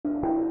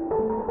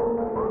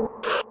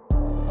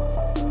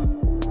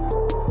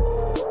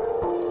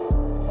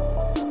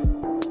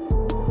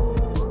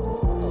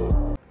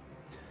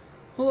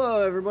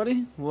Hello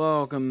everybody,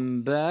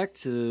 welcome back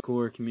to the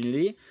core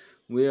community.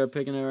 We are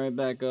picking it right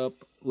back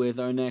up with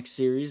our next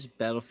series,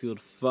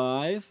 Battlefield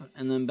 5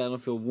 and then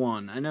Battlefield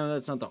 1. I know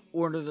that's not the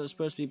order that's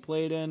supposed to be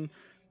played in,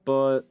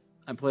 but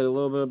I played a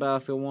little bit of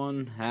Battlefield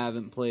 1,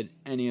 haven't played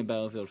any of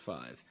Battlefield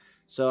 5.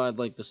 So I'd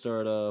like to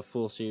start a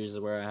full series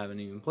where I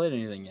haven't even played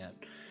anything yet.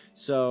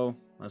 So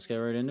let's get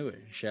right into it,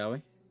 shall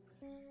we?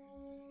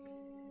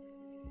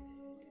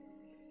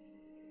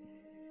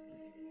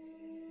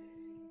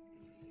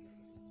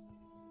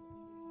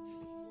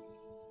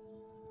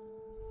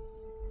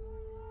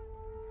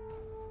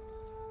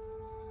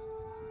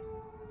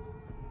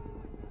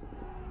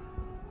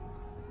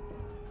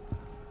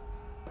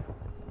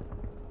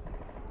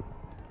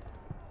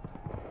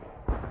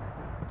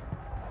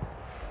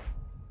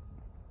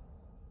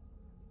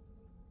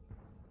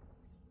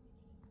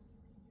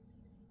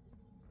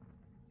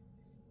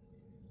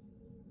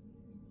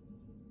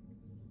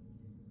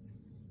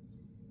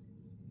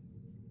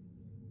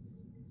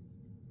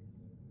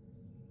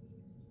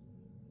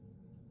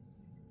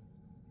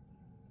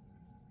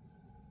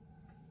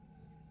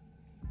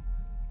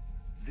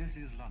 This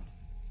is London.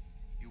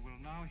 You will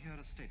now hear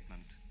a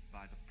statement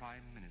by the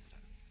Prime Minister.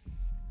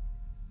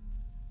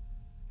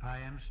 I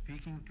am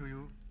speaking to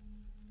you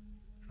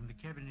from the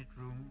Cabinet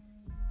Room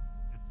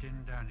at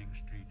 10 Downing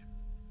Street.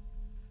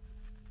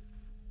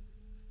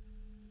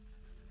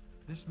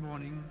 This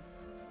morning,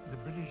 the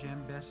British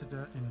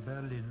ambassador in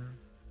Berlin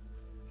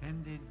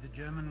handed the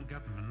German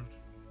government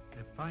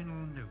a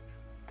final note.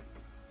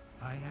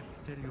 I have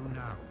to tell you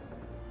now,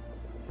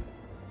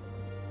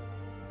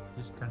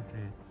 this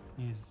country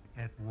is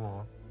at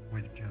war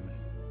with Germany.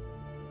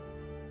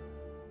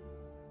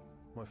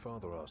 My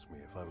father asked me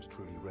if I was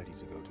truly ready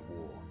to go to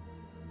war.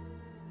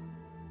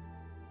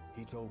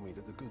 He told me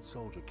that the good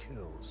soldier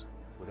kills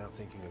without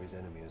thinking of his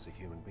enemy as a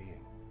human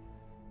being.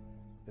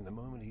 In the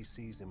moment he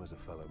sees him as a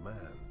fellow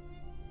man,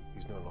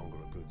 he's no longer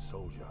a good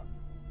soldier.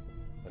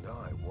 And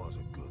I was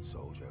a good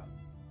soldier.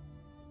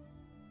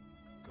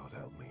 God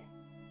help me.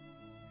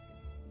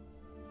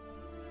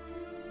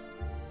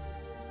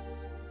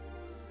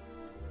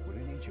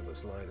 Within each of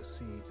us lie the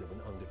seeds of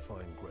an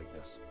undefined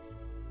greatness.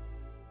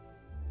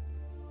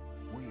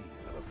 We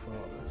are the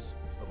fathers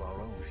of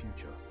our own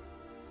future.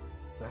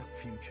 That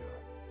future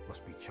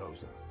must be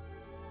chosen,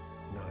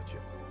 nurtured,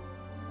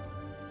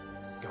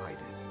 guided.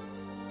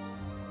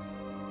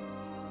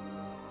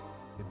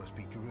 It must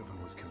be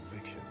driven with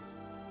conviction.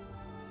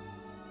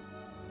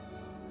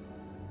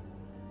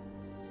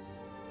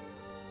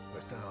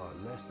 Lest our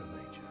lesser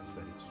natures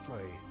let it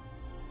stray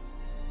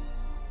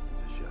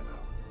into shadow.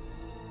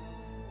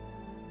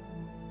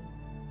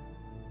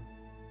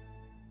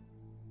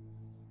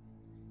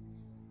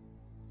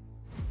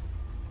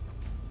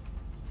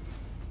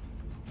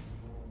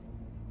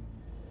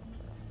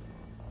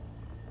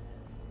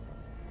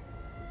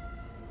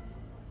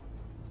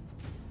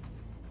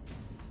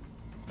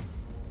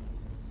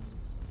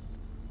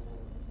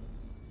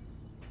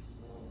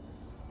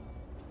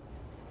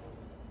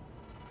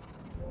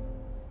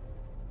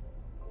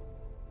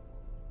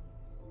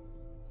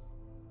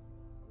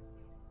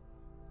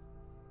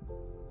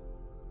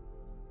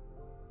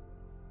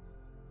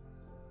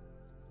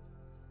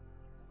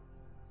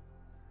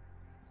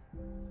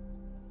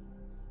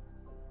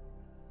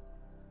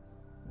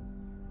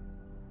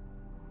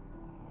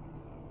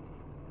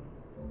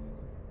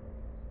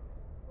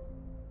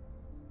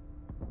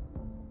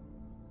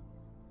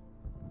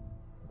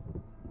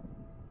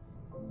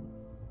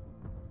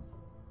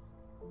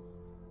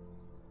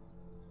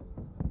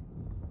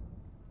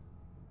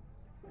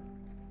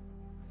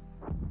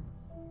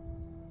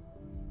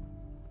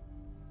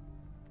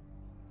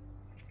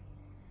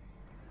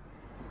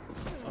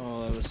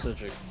 Oh, that was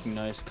such a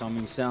nice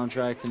calming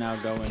soundtrack to now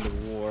go into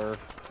war.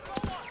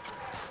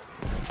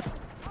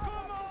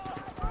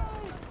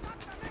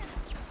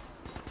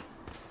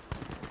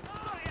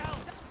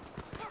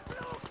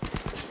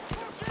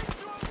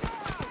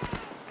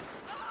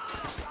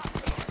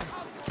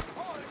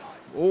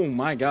 Oh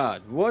my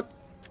God, what?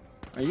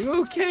 Are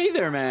you okay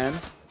there, man?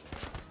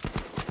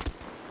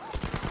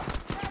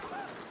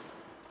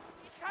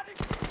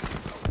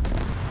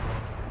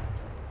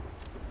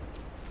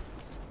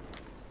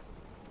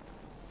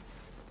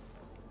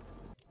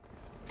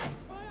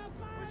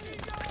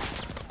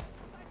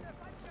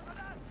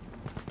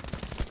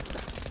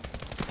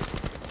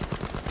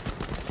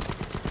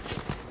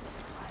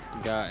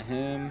 Got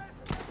him.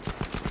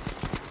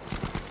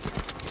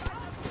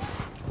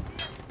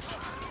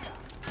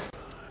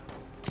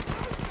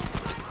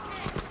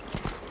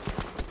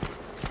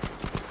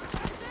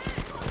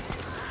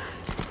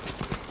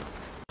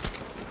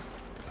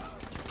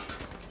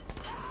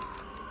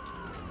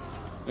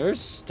 There's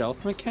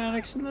stealth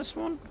mechanics in this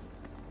one?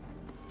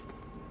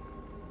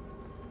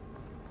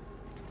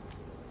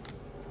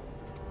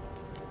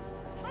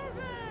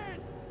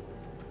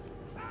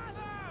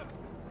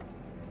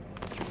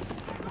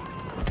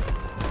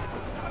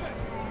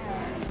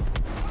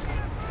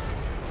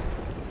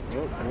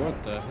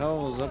 What the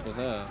hell is up with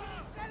that?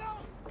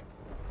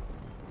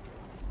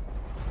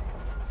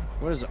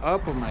 What is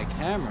up with my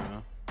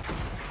camera?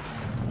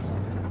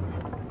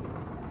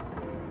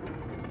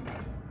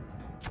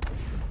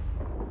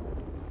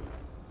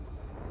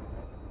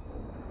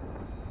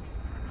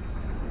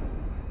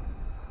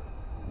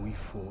 We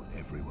fought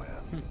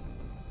everywhere, in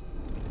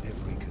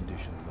every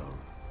condition known,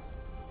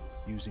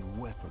 using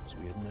weapons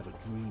we had never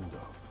dreamed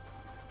of.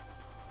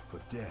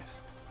 But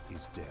death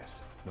is death,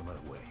 no matter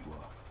where you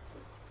are.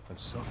 And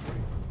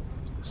suffering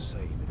is the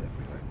same in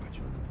every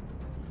language.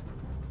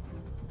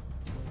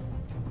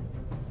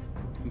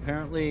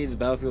 Apparently, the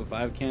Battlefield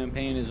 5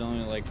 campaign is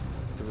only like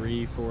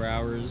 3-4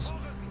 hours,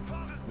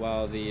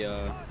 while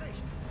the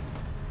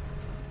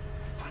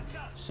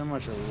so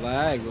much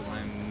lag with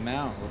my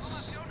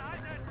mouse.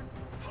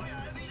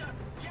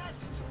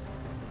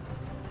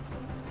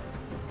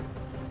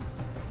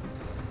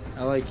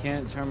 I like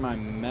can't turn my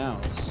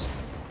mouse.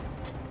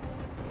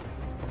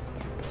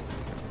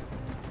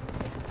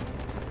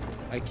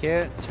 I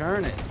can't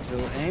turn it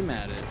to aim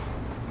at it.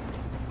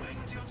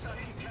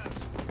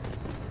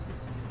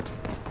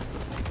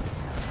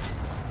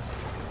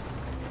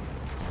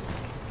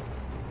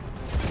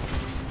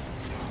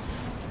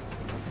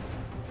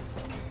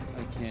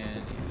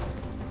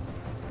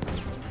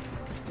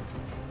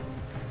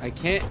 I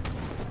can't.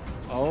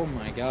 Oh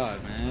my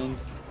god, man.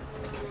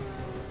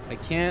 I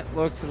can't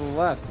look to the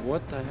left.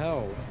 What the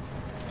hell?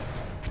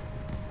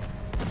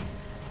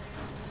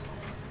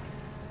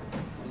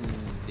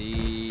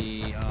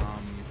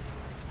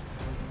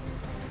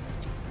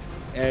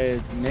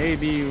 It may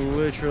be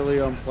literally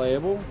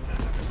unplayable.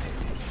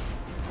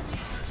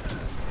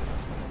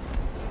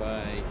 If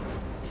I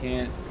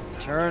can't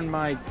turn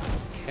my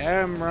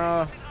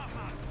camera.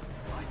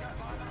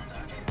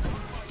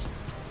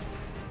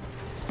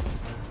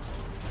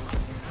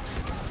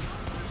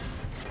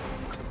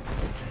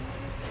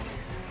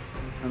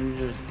 I'm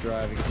just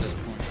driving at this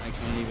point. I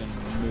can't even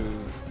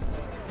move.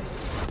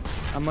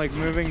 I'm like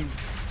moving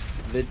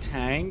the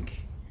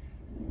tank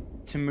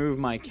to move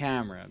my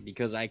camera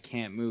because I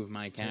can't move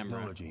my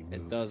camera.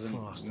 It doesn't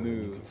faster than you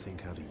move. could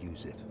think how to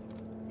use it.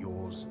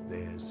 Yours,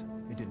 theirs,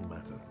 it didn't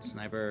matter.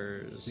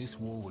 Snipers. This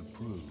war would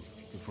prove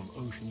that from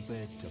ocean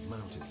bed to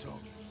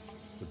mountaintop,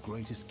 the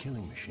greatest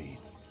killing machine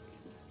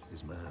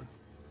is man.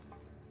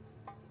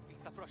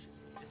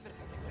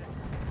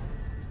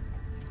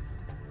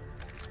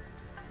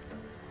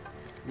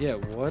 Yeah,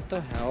 what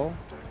the hell?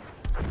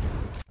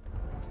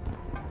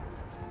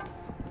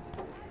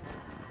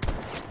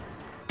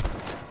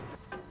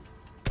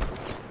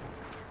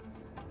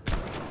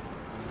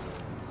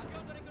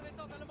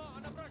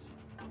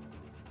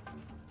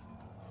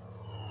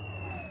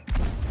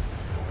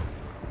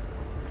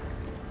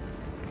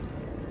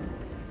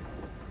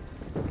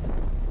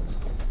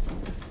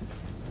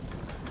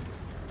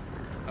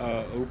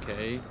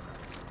 Okay.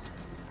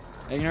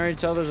 I can already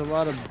tell there's a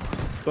lot of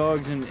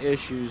bugs and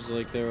issues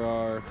like there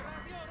are.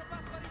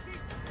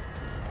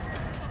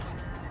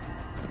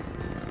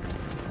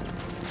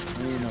 I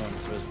don't even know what I'm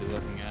supposed to be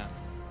looking at.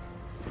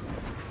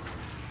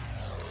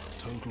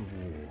 Total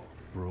war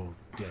brought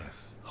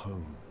death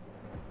home.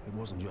 It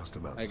wasn't just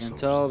about I the can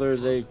soldiers tell on the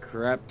there's a front.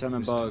 crap ton of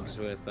This bugs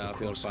time, with the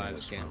Battlefield Crosshairs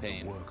 5's found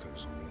campaign. the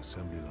workers on the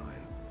assembly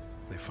line.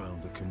 They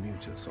found the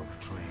commuters on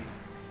the train.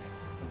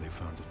 And they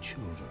found the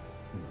children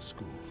in the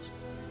schools.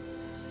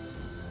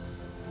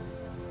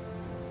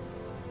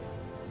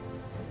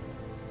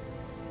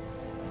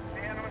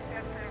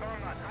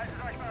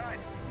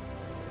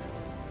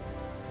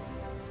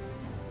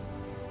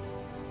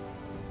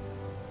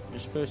 You're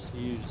supposed to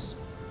use...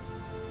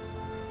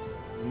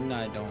 No,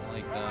 I don't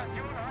like that.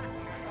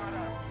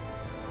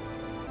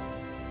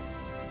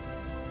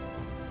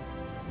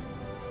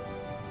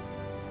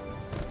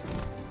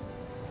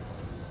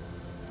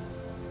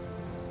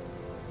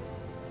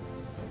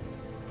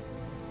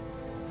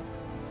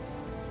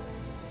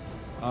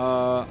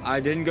 I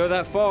didn't go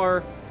that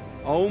far.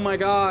 Oh my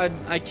god,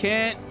 I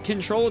can't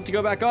control it to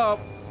go back up.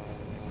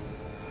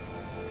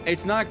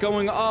 It's not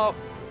going up.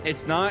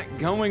 It's not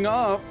going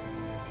up.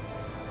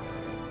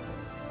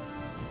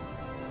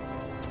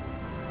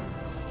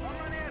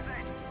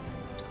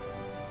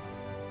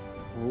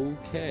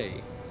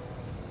 Okay.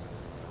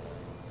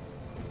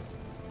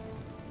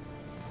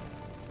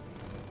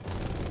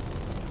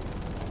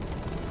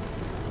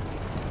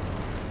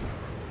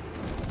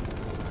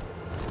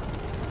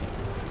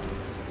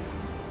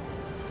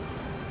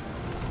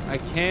 I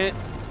can't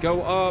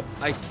go up.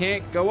 I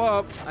can't go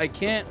up. I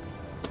can't.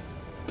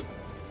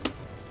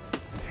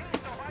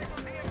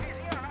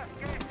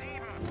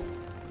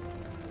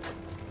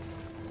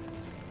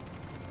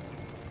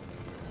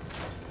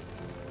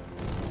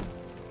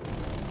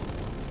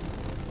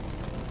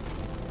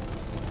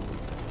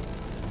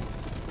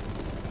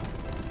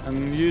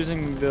 I'm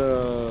using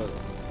the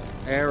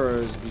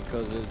arrows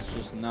because it's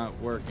just not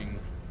working.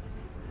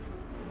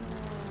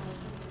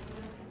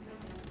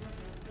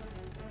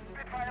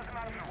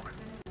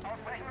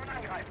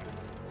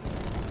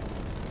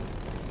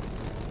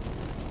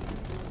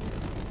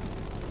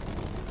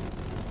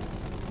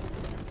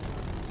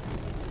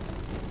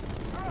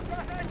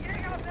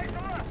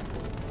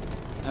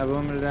 I have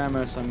limited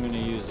ammo, so I'm gonna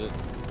use it.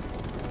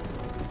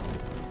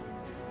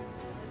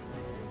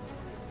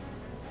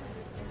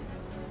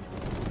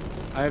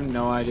 I have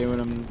no idea what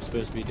I'm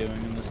supposed to be doing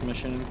in this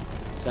mission,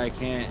 so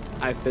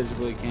I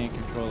physically can't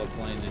control the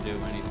plane to do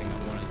anything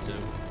I wanted to.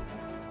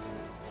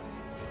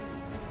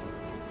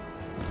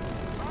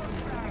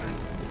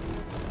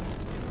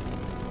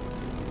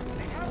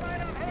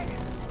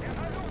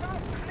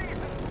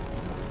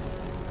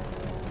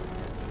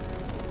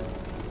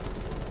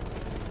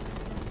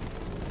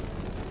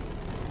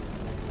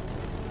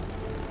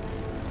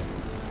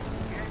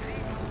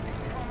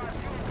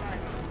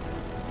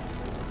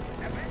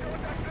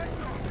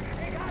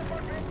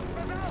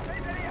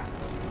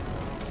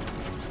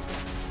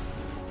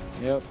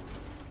 Yep.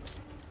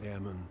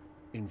 Airmen,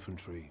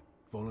 infantry,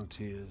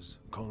 volunteers,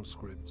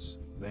 conscripts,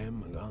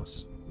 them and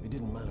us. It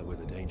didn't matter where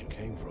the danger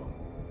came from.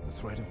 The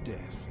threat of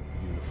death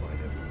unified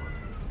everyone.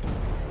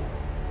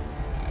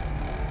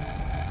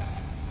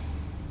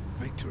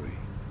 Victory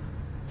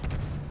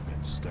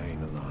and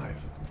staying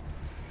alive.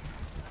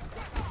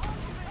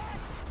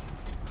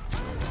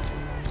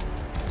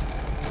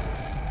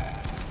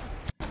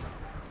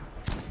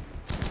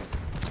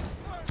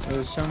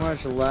 There's so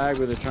much lag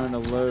where they're trying to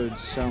load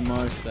so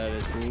much that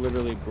it's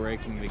literally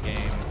breaking the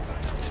game.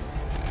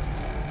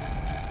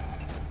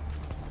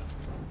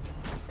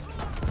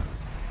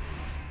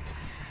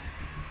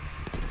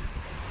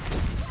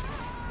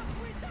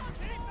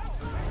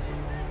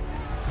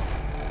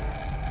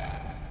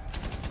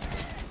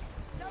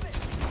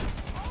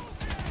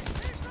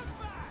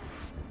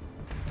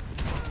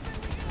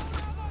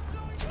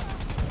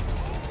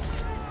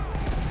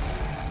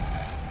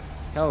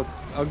 Hell,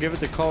 I'll give it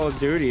to Call of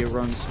Duty, it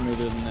runs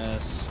smoother than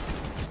this.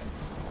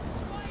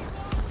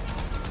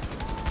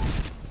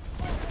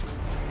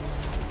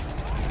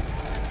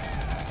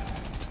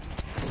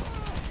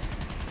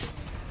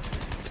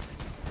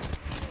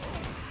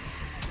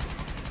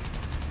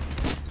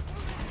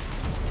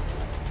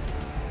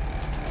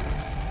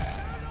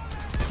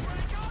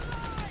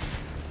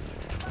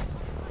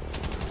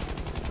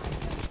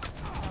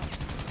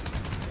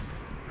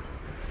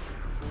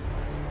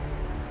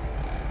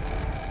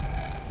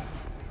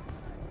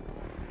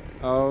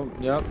 Oh,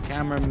 yep,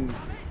 camera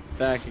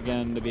back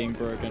again to being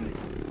broken.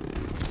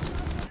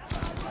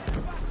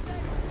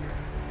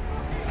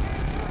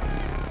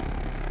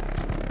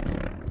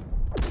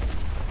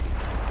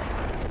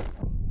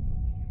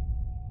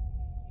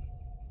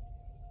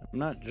 I'm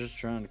not just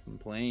trying to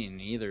complain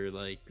either,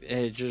 like,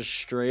 it's just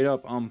straight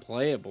up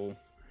unplayable.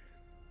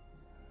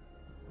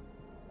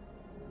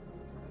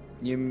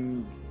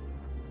 You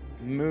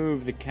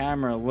move the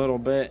camera a little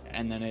bit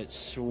and then it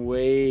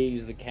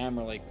sways the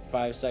camera like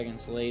 5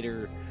 seconds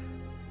later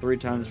 3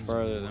 times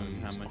farther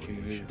than how much you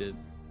moved it.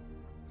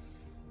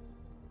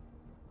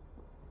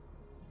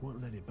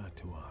 What led it back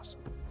to us?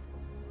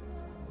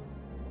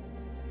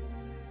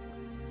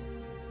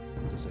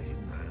 Does a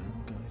hidden hand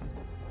guide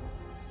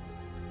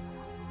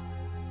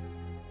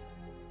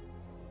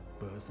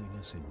it? Birthing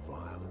us in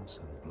violence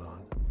and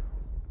blood?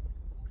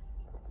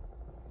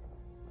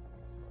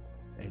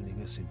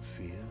 Ending us in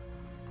fear?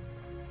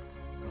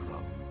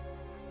 Alone?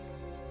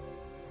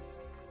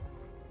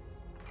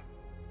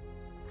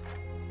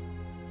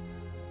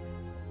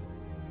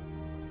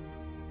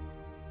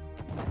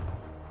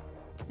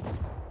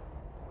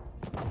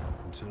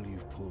 Until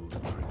you've pulled the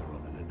trigger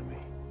on an enemy,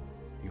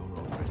 you're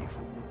not ready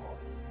for war.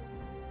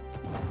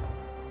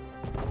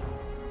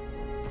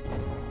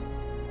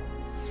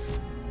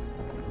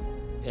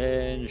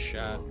 And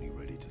shot. You're only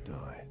ready to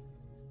die.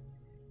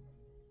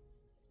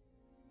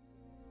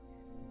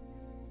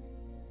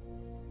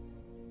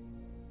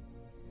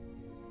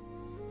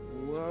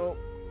 Well,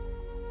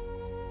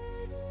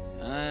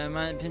 in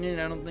my opinion,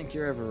 I don't think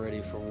you're ever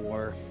ready for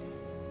war.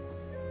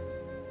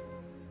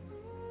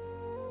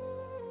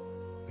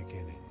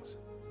 Beginnings.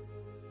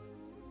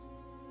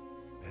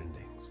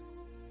 Endings.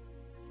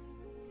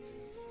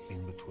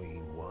 In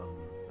between one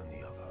and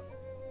the other.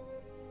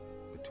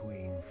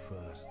 Between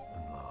first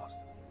and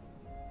last.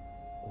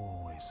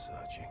 Always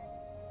searching.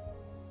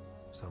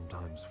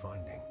 Sometimes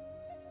finding.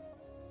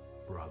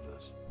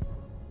 Brothers.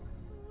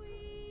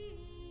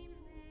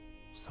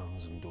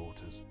 Sons and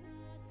daughters.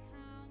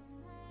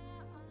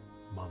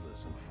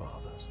 Mothers and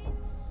fathers.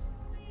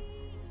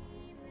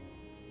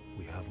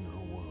 We have no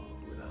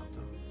world without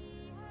them.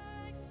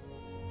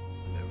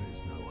 And there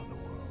is no other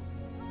world.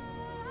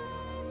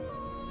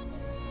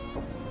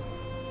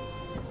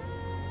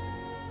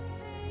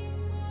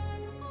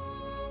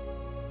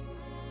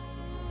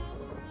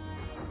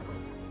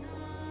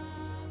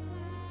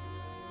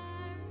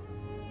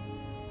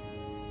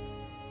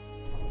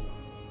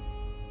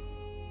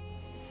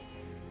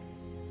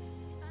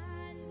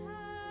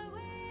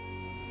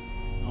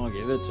 I'll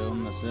give it to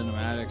them. The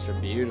cinematics are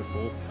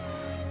beautiful.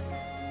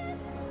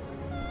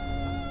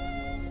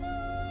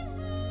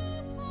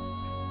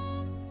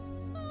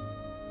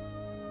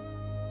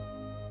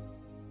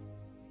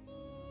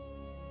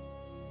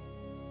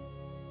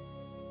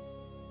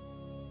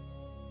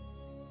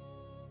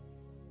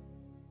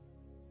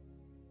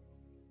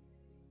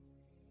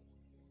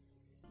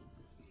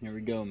 Here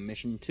we go,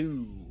 mission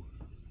 2.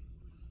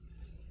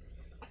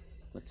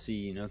 Let's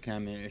see, no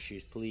camera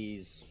issues,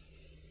 please.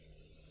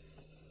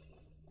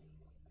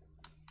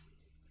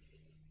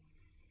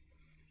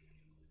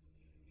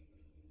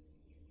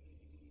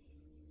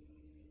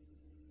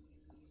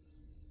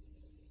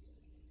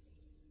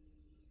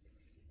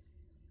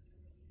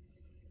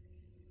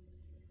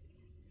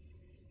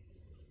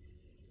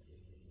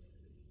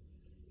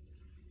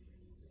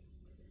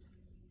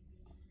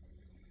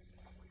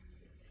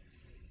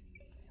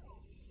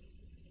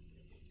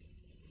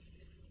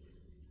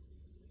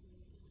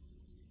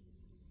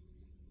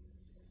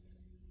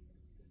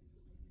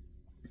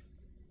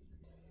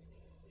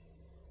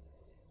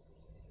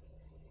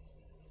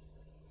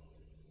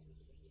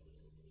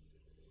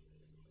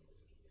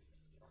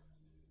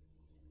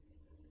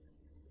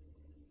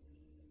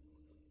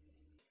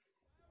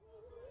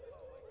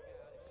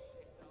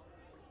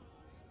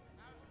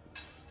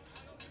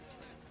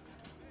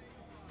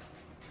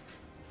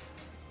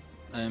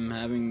 I'm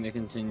having the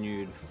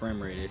continued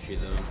frame rate issue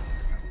though.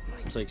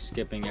 It's like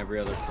skipping every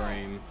other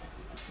frame.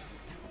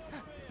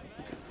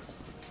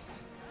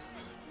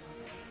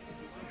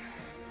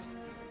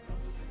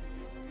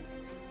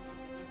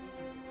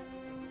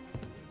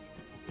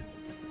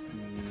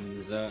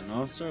 Is that an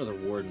officer or the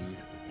warden?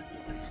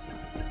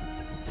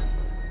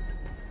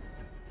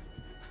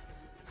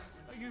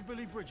 Are you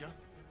Billy Bridger?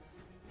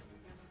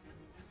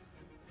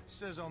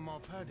 Says on my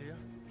pad here,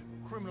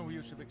 criminal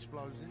use of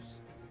explosives,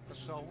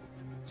 assault,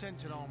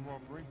 attempted armed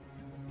robbery,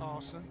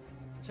 arson,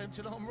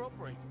 attempted armed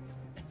robbery.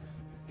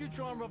 Did you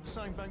try and rob the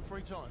same bank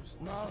 3 times?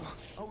 No.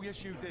 Oh,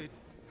 yes, you did.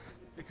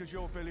 Because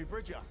you're Billy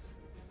Bridger.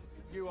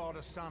 You are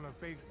the son of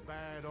big,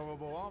 bad,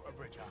 horrible Arthur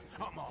Bridger.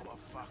 I'm Arthur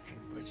fucking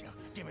Bridger.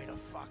 Give me the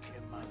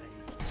fucking money.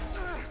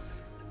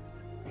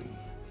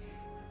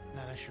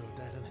 Now that's your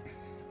dad, isn't it?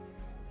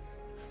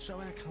 So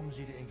how comes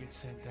he didn't get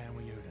sent down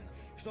with you then?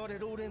 Because I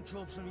did all them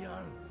jobs on my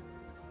own.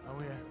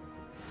 Oh,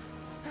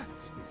 yeah.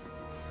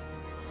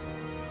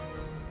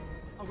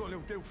 I've got a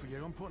little deal for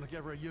you. I'm putting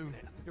together a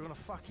unit. You're gonna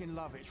fucking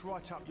love it. It's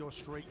right up your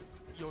street,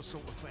 your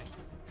sort of thing.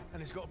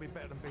 And it's got to be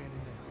better than being in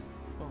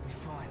there. I'll be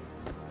fine.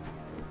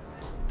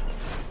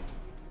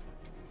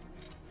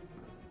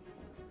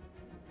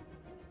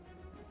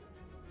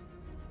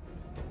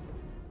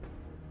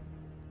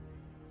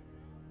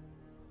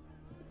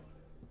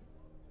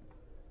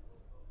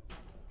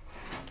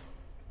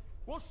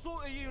 What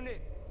sort of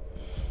unit?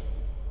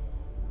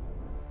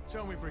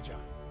 Tell me, Bridger,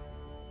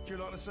 do you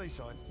like the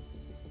seaside?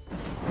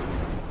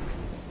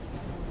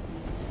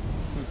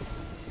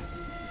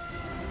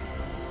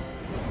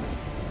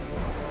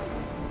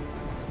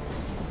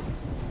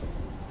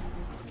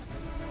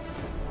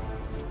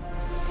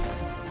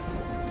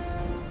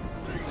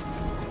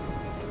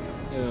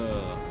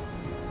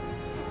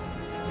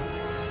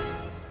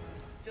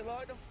 Do you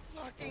like the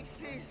fucking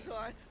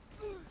seaside?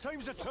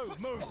 Teams of 2,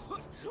 move!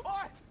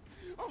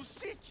 I'm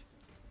sick!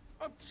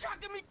 I'm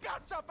chucking me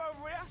guts up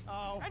over here!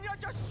 Oh. And you're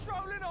just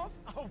strolling off!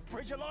 Oh,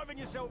 Bridger, liven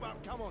yourself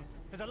up, come on.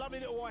 There's a lovely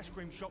little ice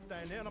cream shop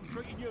down there and I'm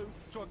treating you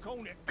to a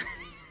cornet.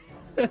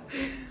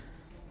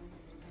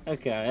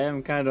 Okay, I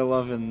am kind of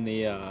loving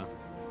the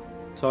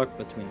talk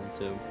between the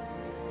two.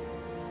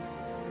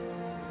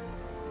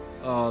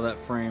 Oh, that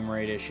frame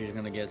rate issue is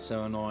gonna get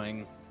so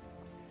annoying.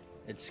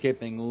 It's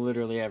skipping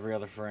literally every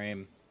other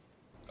frame.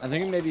 I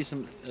think it may be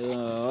some.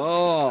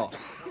 Oh!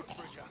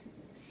 Bridger,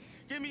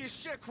 give me a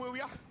sec, will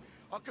ya?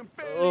 I can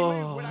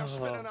barely move without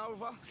spilling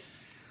over.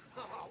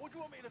 What do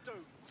you want me to do?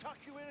 Tuck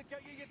you in and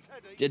get you your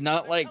teddy? Did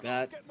not Then like come on,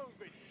 that. get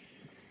moving.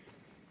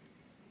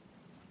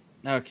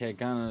 Okay,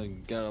 kind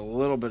of got a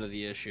little bit of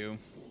the issue,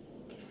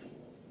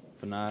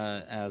 but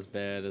not as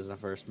bad as the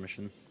first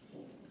mission.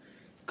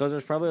 Because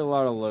there's probably a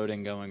lot of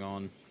loading going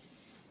on.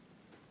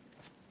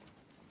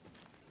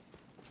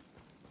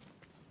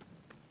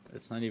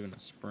 It's not even a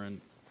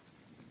sprint.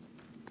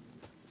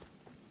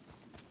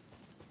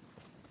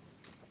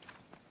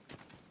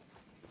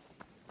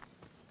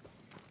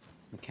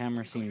 The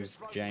camera seems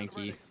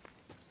janky.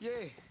 Yeah,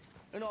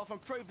 and I've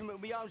improved them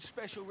with my own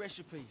special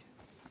recipe.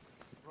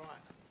 Right.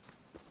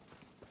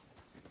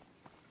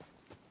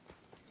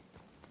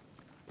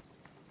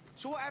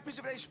 So what happens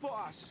if they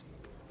spot us?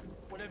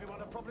 Well, everyone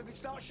will probably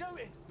start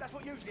shooting. That's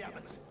what usually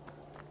happens.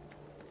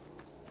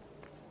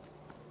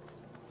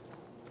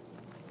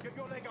 Get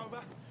your leg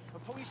over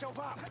and pull yourself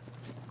up.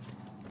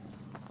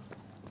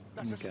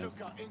 That's a Okay.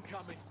 Stuka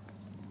incoming.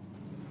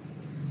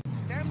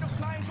 Damn, the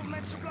planes were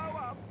meant to blow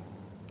up.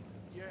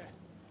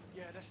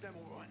 Yeah, that's them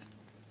all right.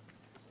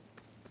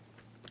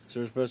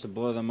 So we're supposed to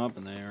blow them up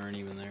and they aren't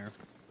even there.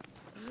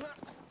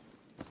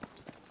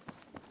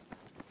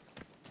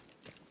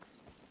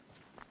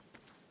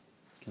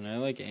 Can I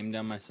like aim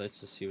down my sights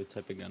to see what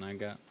type of gun I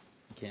got?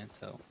 I can't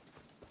tell.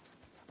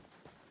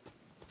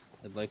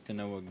 I'd like to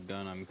know what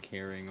gun I'm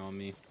carrying on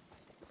me.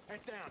 Head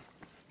down.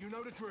 You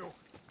know the drill.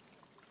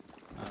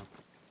 Oh.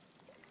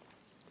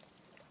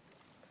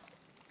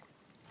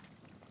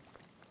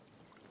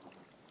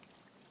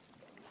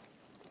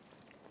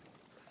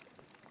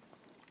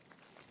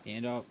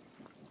 Stand up.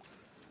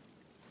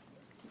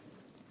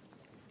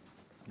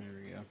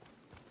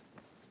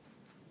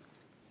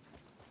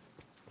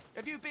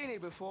 been here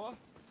before? Do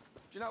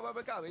you know where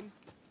we're going?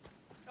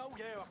 Oh,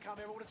 yeah, I come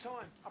here all the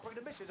time. I bring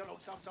the missus along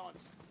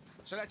sometimes.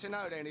 So that's a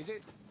no then, is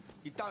it?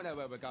 You don't know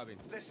where we're going?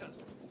 Listen,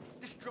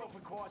 this job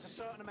requires a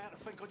certain amount of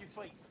think on your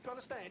feet. Do you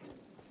understand?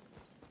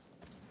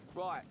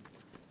 Right.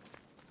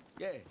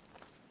 Yeah.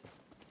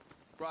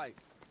 Right.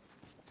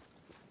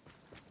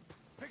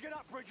 Pick it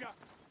up, Bridger.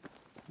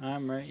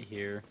 I'm right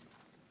here.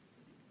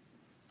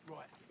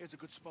 Right, here's a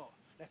good spot.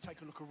 Now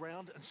take a look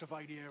around and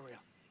survey the area.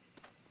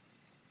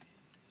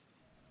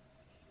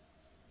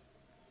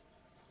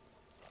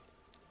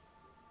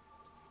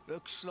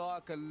 Looks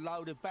like a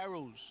load of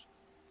barrels.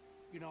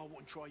 You know I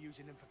wouldn't try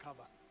using them for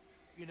cover.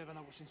 You never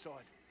know what's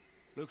inside.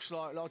 Looks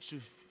like lots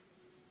of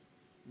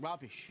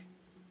rubbish.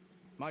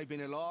 Maybe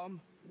an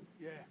alarm.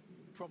 Yeah,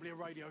 probably a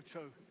radio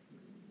too.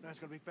 Now it's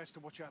going to be best to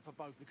watch out for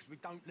both because we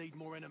don't need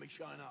more enemies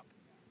showing up.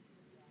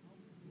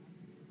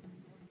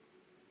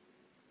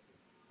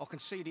 I can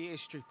see the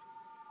airstrip.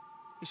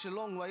 It's a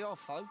long way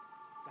off, though.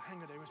 The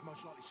hangar there is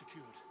most likely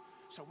secured.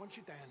 So once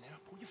you're down there,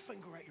 pull your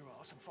finger out your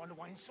arse and find a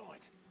way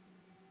inside.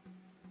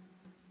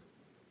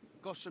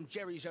 Got some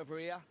jerrys over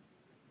here.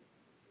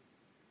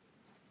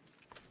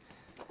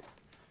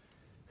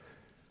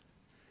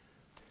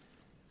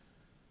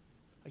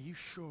 Are you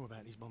sure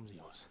about these bombs of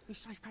yours? These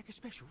safe pack of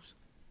specials?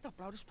 They'll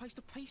blow this place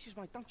to pieces,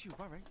 mate. Don't you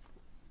worry.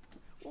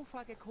 What if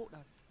I get caught, though?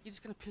 You're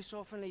just gonna piss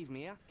off and leave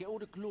me here? Get all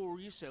the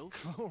glory yourself?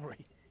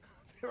 Glory?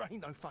 There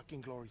ain't no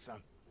fucking glory,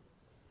 son.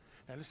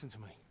 Now listen to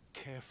me,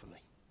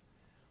 carefully.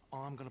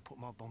 I'm gonna put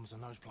my bombs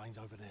on those planes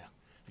over there.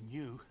 And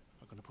you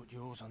are gonna put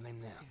yours on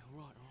them now. Yeah,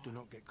 all right. Do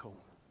not get caught.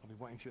 I'll be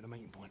waiting for you at the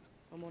meeting point.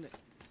 I'm on it.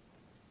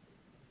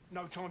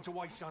 No time to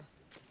waste, son.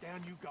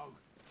 Down you go.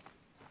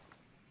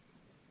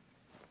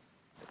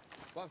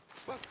 Whoa,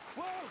 whoa,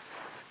 whoa!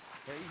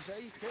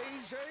 Easy,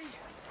 easy.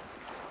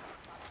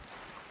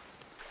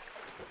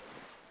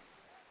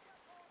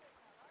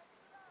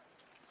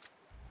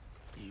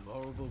 You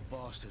horrible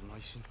bastard,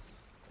 Mason.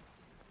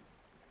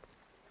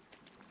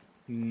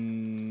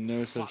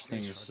 No such Fuck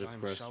thing this as for a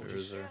damn suppressor, soldier.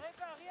 is there?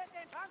 Repariert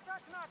den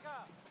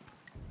Panzerknacker!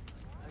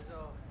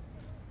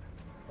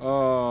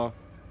 Oh,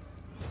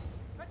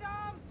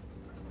 Verdammt!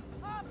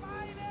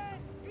 Arbeiten!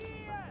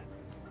 Hier!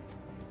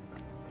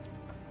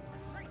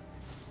 Scheiße!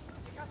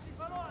 Ich hab sie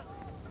verloren!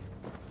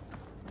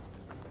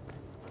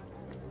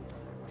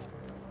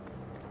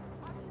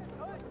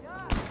 Los,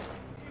 ja!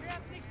 Sie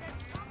werden nicht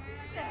entkommen!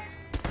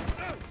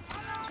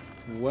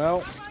 well,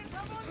 Mein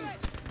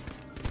verwundet!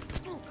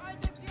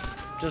 Haltet sie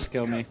alle auf! just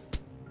kill me.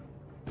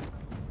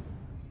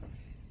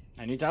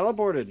 And he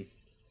teleported.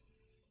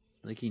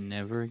 Like he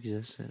never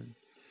existed.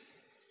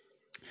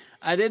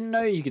 I didn't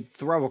know you could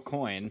throw a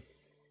coin.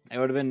 It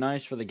would have been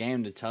nice for the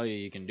game to tell you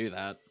you can do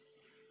that.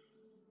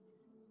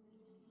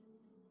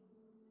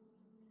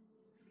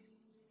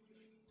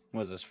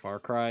 Was this Far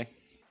Cry?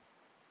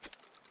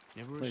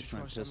 Never Place hurts to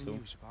my try something pistol.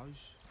 new, suppose.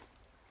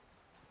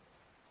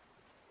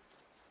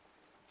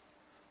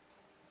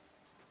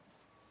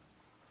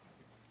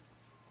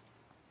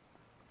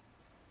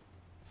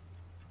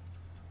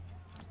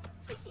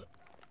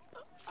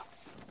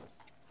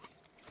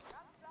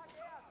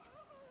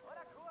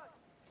 Oder Kurs!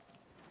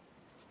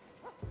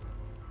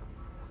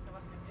 Hast du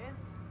was gesehen?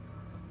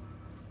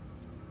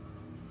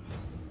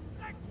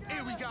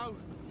 Here we go.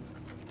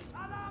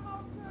 Alarm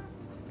auslösen!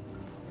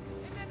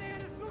 In der Nähe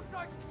des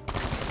Flugzeugs!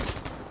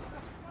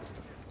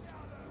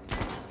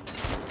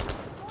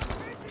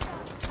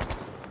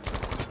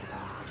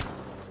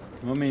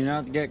 Want me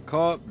not to get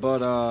caught, but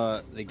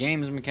the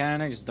game's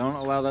mechanics don't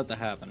allow that to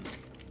happen.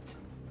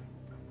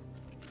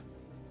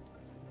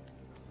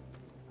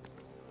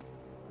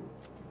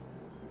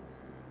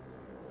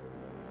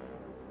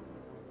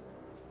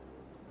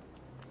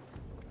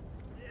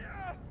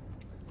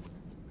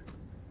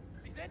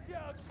 Sie sind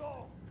hier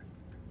irgendwo!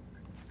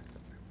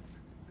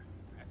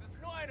 Es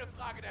ist nur eine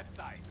Frage der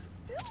Zeit.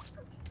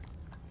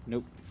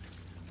 Nope.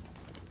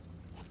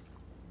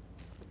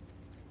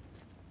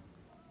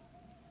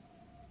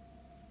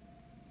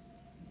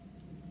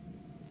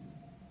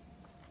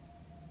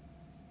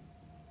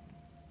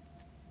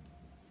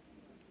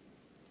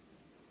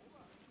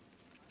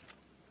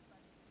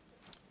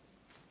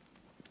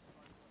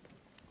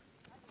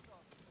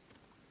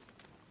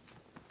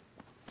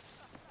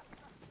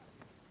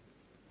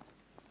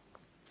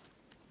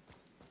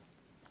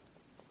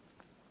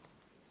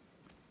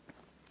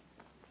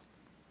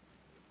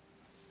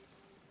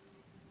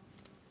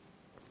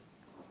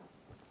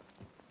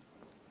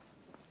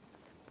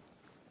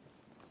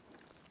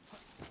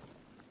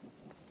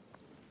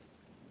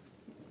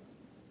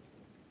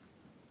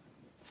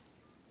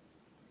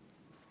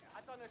 Er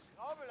hat doch eine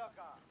Schraube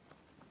locker.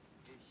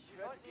 Ich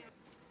wollte ihn...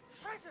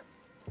 Scheiße!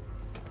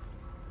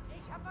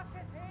 Ich hab was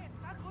gesehen!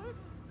 Da drüben!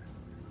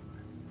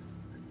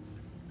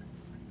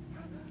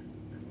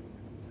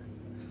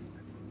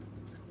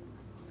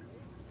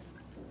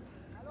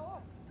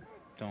 Hallo?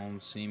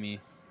 Don't see me.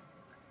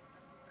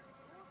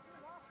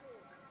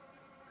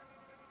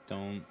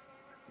 Don't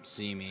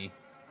see me.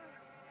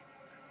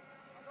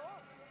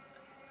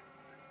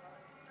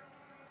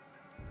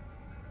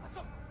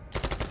 Achso!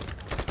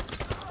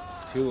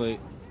 Too late.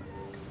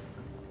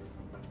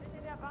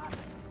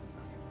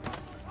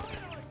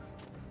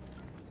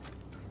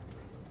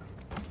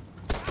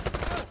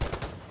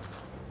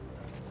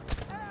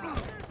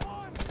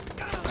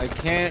 I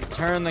can't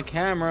turn the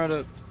camera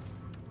to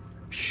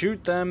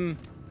shoot them.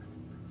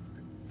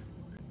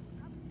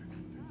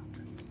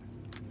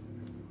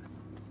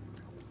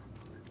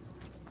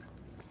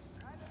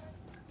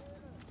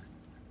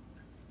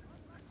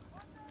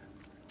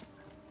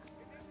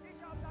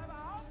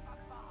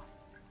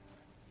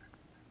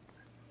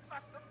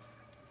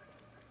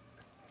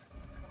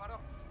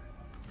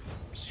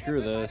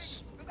 Screw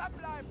this.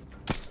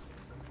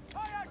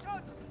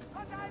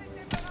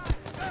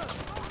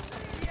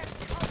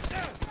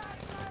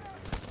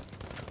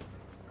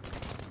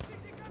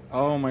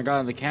 Oh my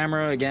god, the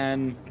camera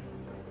again.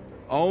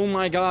 Oh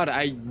my god,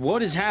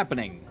 what is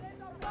happening?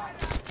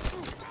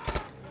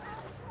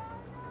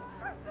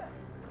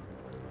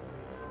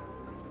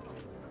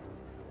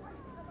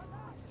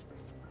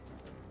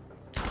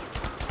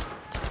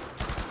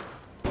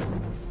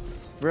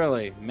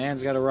 Really?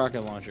 Man's got a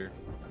rocket launcher.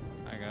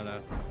 I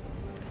gotta...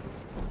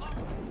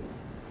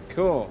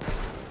 Cool.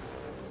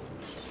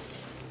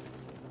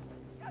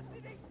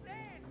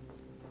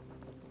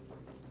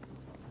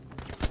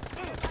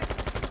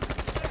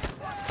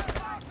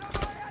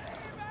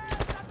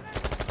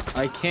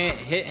 I can't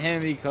hit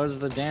him because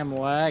of the damn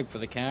lag for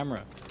the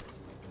camera.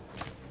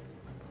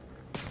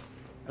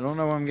 I don't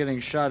know what I'm getting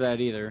shot at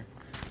either.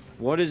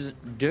 What is...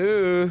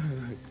 Dude!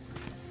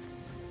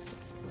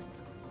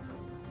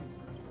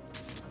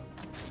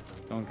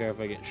 Don't care if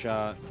I get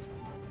shot.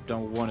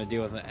 Don't want to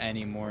deal with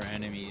any more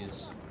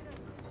enemies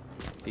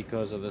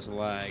because of this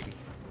lag.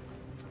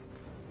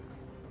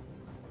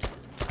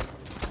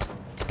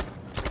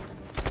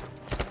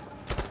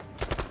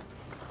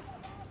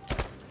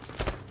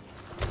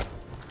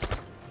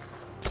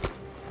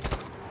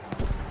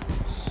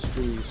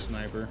 Screw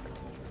sniper.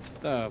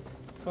 The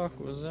fuck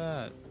was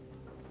that?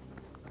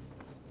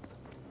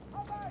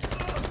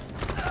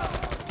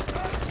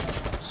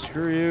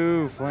 Screw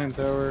you,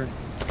 flamethrower.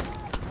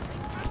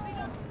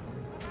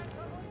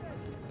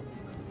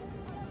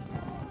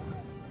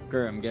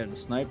 Great, I'm getting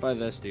sniped by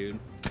this dude.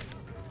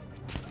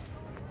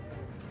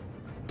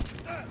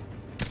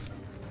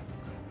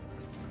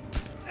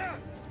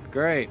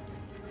 Great.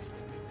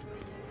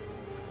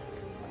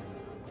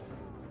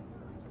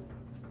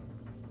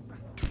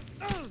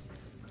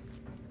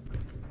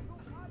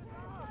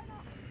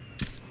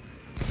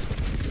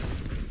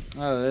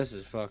 Oh, this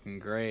is fucking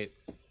great.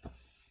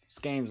 This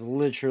game's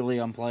literally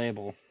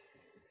unplayable.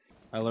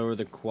 I lowered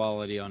the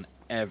quality on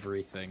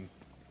everything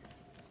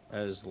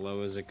as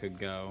low as it could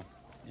go.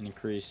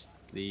 Increased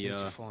the Need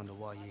to find a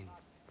way in.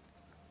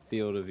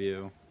 field of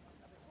view.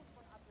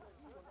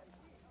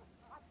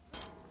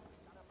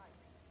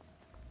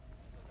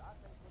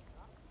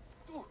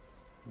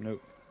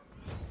 Nope.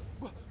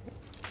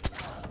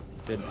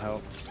 Didn't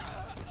help.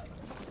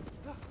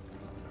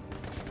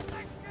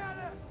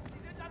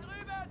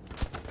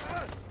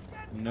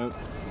 Nope.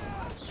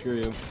 Screw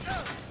you.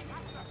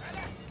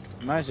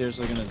 Am I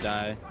seriously gonna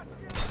die?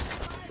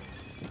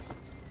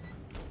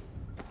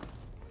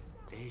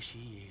 There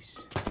she is.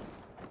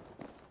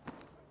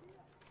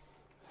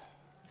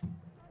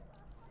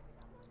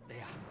 There.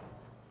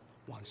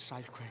 One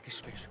safecracker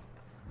special.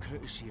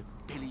 Courtesy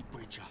of Billy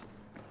Bridger.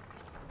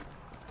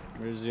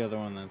 Where's the other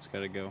one that's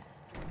gotta go?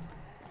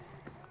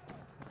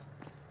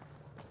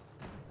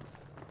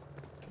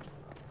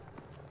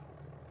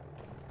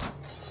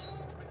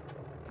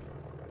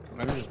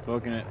 I'm just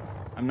booking it.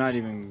 I'm not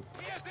even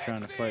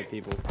trying to fight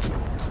people.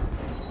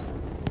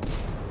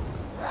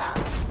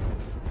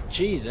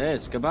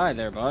 Jesus, goodbye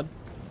there, bud.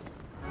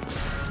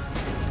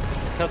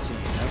 Cutscene,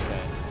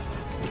 okay.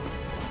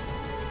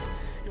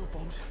 Your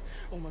bombs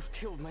almost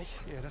killed me.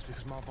 Yeah, that's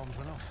because my bombs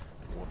went off.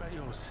 What about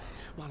yours?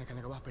 Mine are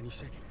gonna go up any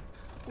second.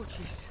 Watch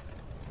this.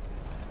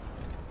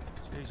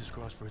 Jesus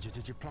Christ, Bridget,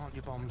 did you plant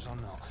your bombs or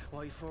not?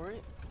 Wait for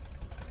it.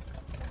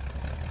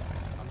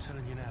 I'm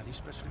telling you now, these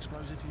special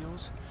explosives of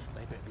yours,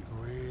 they better be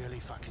really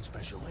fucking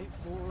special. Wait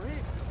for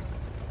it.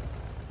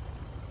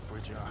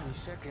 Bridget. Any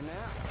second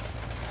now.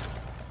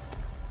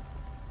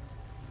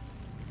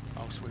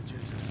 Oh, sweet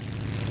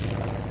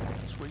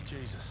Jesus. Sweet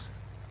Jesus.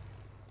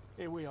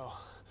 Here we are,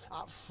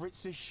 up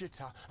Fritz's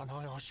shitter, and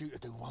I ask you to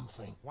do one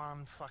thing.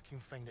 One fucking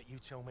thing that you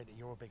tell me that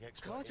you're a big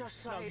expert Can I in.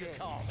 just say No, you it?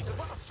 can't. Because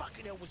what the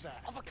fucking hell was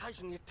that? I've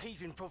occasionally had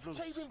teething problems.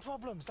 Teething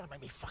problems? Don't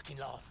make me fucking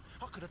laugh.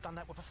 I could have done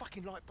that with a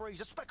fucking light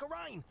breeze, a speck of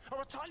rain,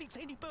 or a tiny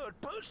teeny bird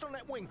perched on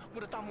that wing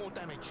would have done more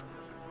damage.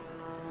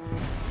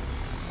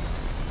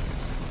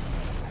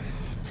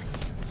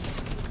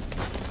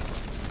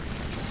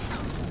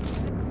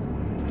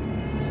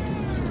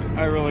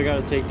 I really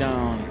gotta take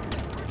down.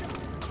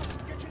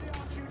 Get to the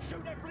archer and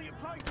shoot that brilliant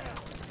plane down.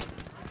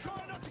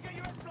 Try not to get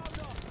your head blown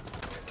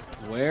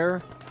off.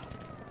 Where?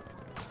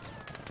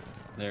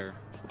 There.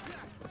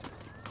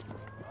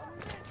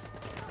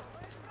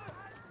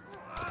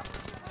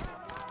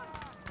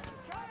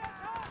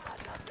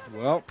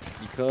 Well,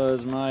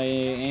 because my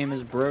aim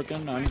is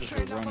broken, I'm just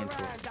running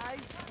for it.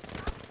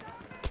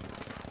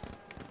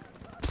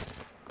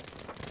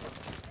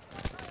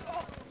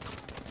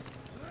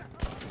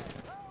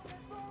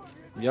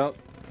 Yup.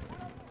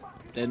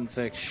 Didn't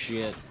fix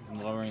shit.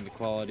 Lowering the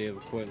quality of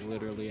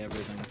literally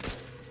everything.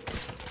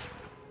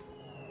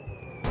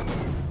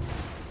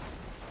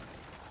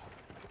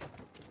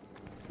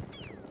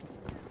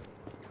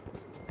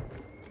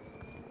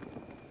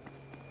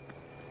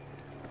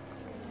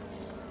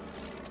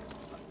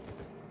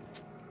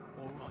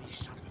 All right, you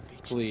son of a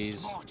bitch. Please.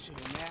 It's my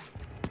turn now.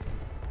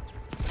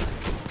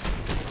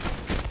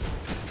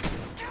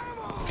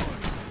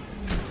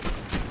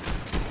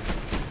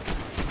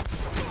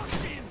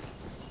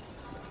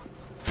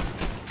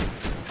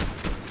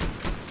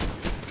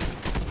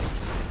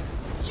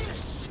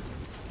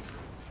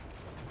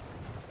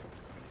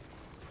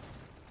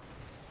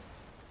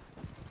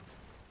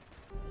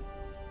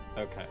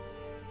 Okay.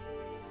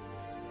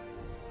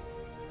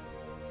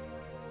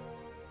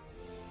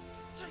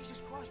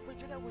 Jesus Christ,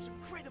 Bridget, that was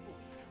incredible.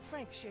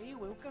 Thanks, yeah, you're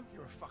welcome.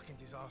 You're a fucking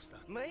disaster.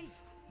 Me?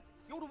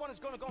 You're the one that's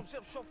gonna got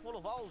himself shot full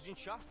of holes and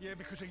shit. Yeah,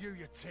 because of you,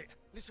 you tit.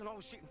 Listen, I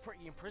was sitting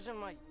pretty in prison,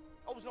 mate.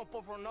 I was not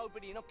bothering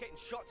nobody and not getting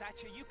shot at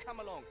till you come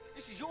along.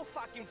 This is your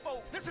fucking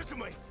fault. Listen to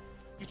me.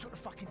 You took the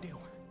fucking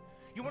deal.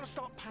 You want to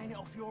start paying it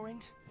off your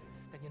end?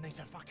 Then you need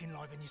to fucking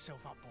liven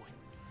yourself up, boy.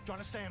 Do you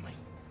understand me?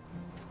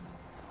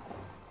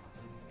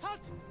 Halt!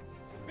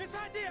 Wer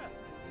seid ihr?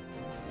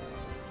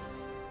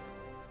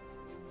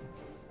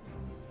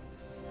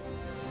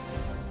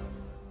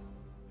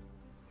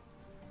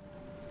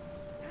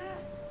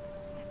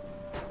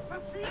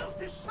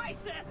 Verfluchte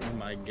Scheiße! Oh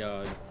my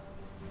god.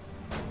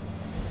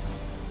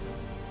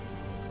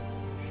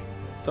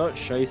 Thought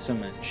Scheisse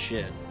meant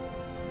shit.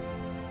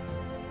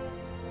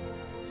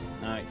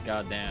 Alright,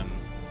 goddamn.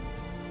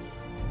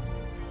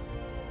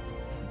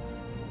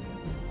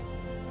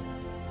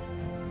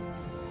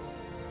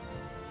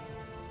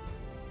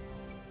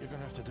 You're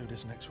gonna have to do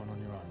this next one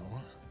on your own, all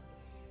right?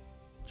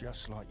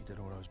 Just like you did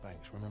all those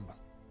banks, remember?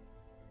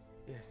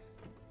 Yeah.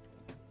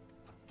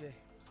 Yeah.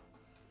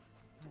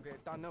 I'll get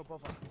it done, no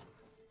bother.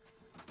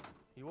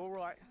 You all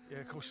right? Yeah,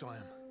 of course I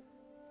am.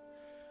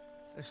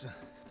 Listen.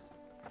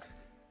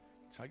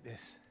 Take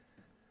this.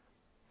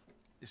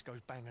 This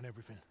goes bang on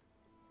everything.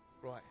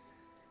 Right.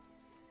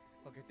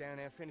 I'll get down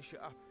there and finish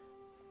it up.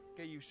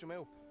 Get you some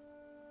help.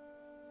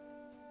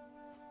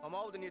 I'm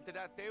holding you to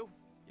that deal.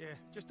 Yeah,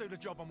 just do the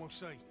job and we'll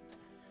see.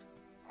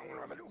 I'm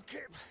gonna have a little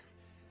kip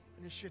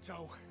in this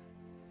shithole.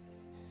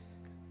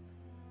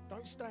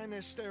 Don't stand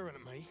there staring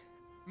at me.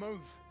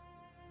 Move.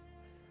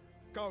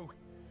 Go.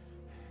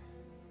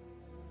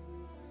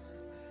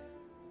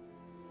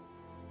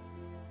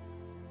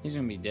 He's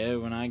gonna be dead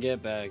when I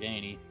get back,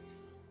 ain't he?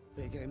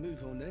 Better get a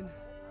move on then.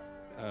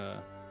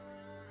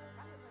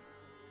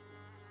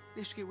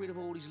 Let's get rid of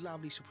all these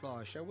lovely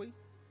supplies, shall we?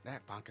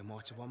 That bunker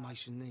might have what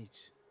Mason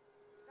needs.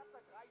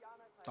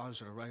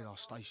 Those are the radar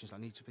stations that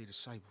need to be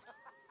disabled.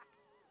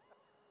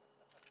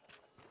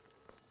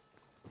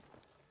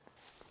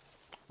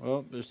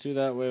 Well, there's two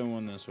that way and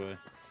one this way.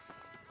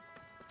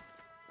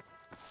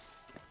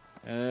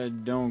 I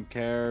don't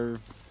care.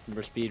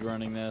 We're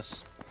speedrunning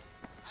this,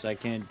 so I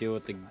can't deal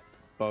with the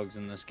bugs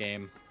in this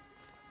game.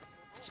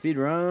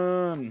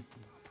 Speedrun!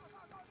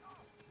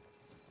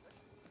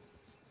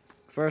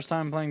 First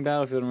time playing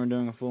Battlefield and we're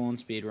doing a full-on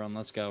speedrun.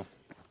 Let's go.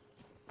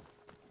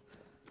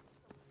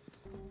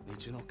 Need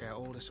to knock out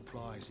all the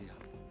supplies here.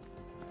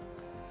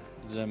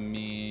 Does that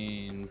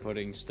mean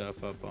putting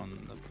stuff up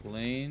on the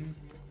plane?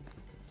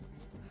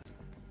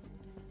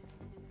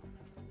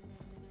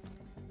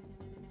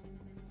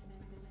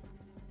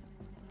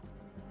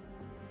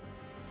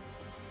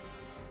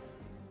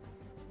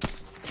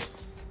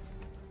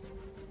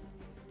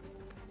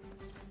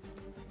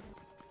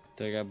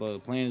 Do I gotta blow the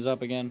planes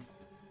up again?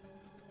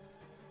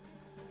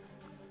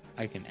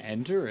 I can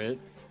enter it.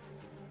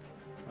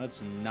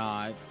 That's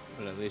not,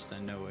 but at least I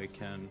know I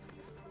can.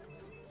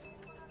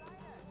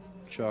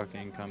 Shock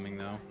incoming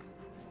though.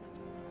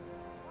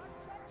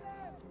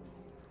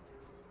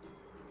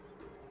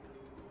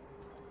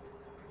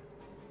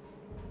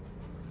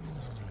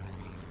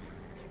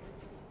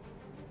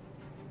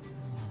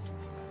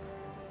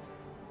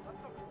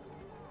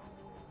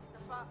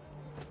 Das war...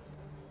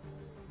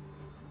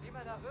 Sieh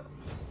mal da rüber.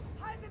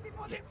 Haltet die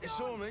Position! Yeah, it's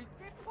on me.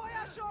 Gebt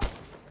Feuerschutz!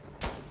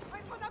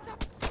 Ein verdammter...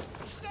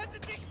 Stellen Sie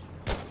dich!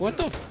 What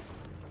the f-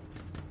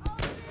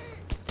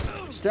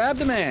 Stab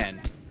the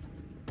man!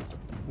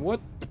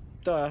 What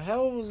the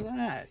hell was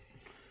that?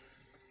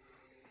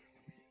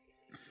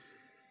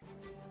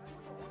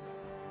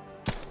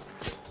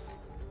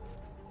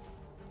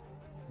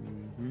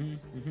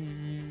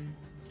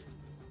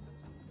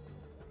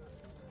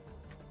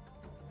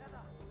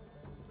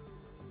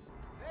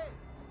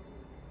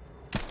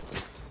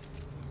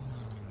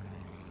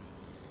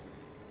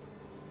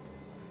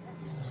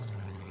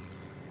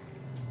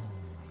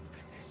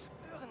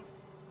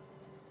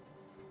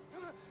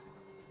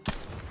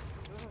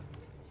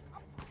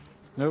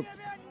 Nope. Wir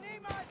werden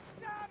niemals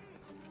sterben!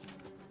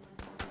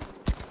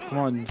 Come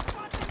on.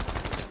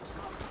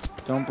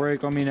 Don't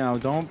break on me now.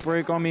 Don't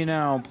break on me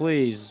now,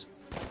 please.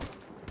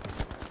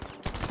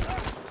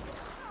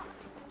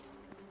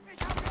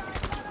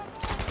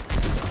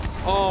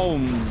 Oh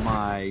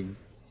my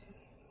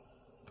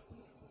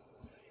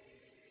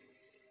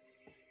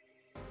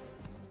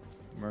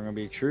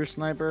gonna be true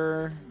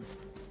sniper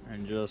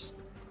and just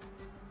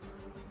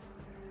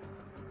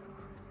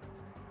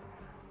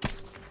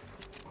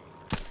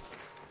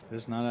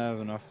does not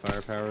have enough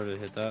firepower to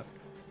hit that.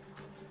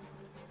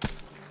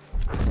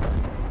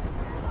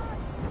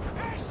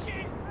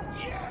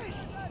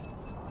 Yes!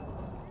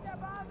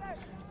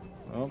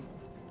 Oh,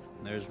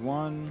 there's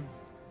one.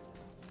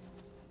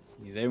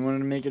 They wanted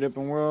to make it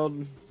open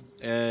world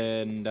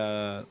and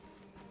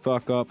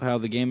fuck up how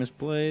the game is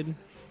played.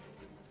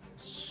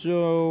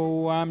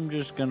 So I'm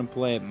just gonna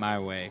play it my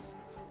way.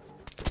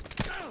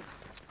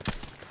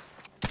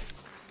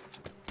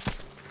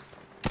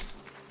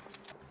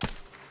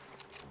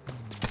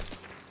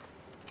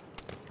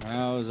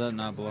 How is that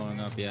not blowing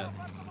up yet?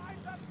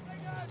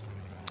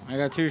 I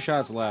got 2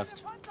 shots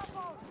left.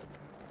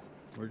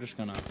 We're just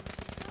gonna...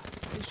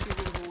 Let's get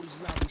rid of all these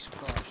lovely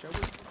supplies, shall we?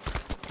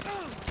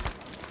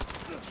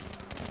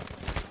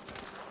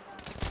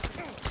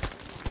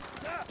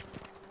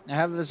 I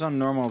have this on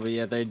normal, but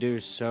yet they do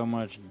so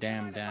much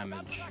damn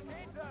damage.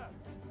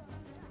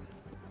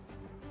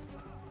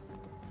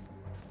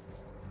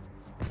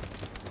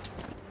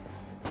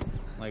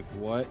 Like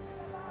what?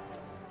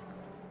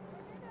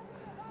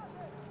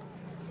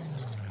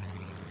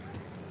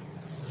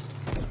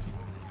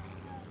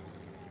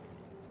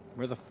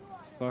 Where the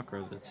fuck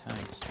are the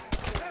tanks?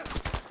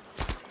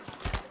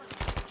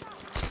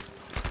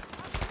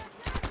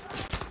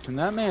 Can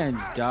that man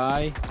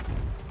die?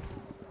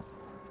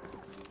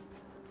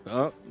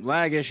 Oh,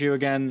 lag issue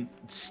again.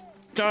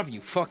 Stop, you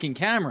fucking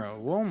camera.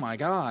 Oh my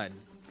god.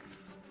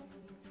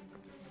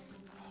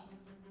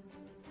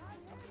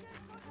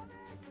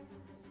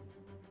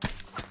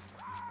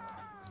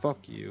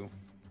 Fuck you.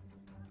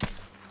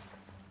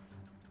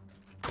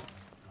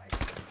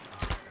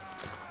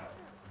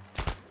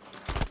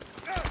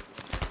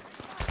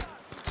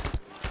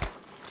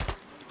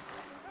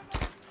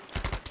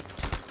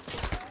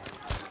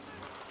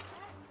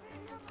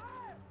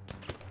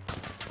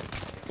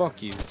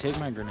 Fuck you. Take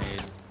my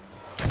grenade.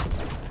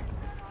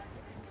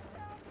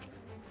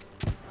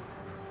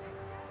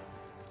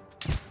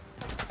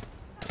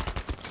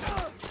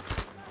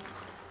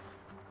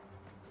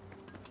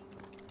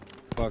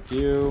 Fuck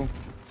you.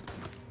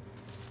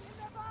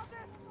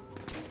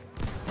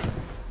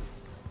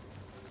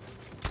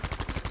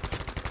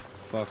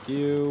 Fuck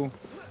you.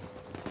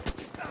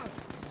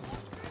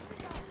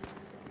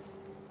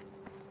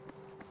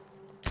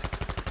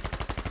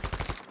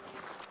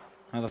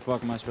 How the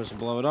fuck am I supposed to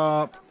blow it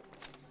up?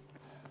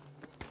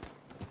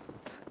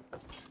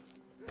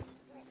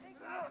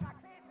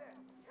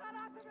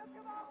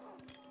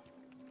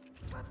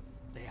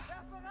 There.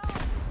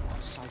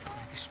 Safe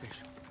cracker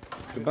special.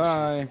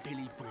 Goodbye.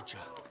 Billy Bridger.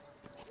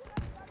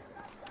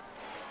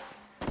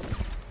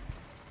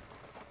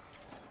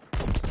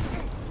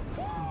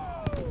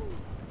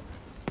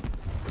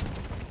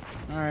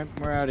 Alright,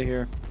 we're out of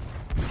here.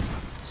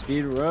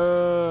 Speed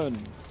run.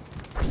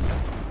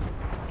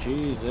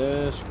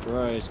 Jesus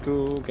Christ,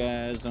 cool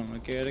guys don't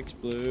look at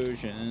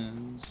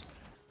explosions.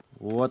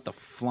 What the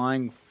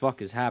flying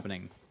fuck is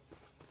happening?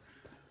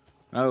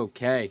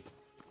 Okay,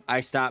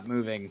 I stopped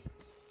moving.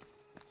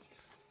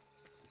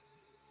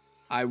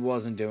 I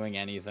wasn't doing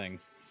anything.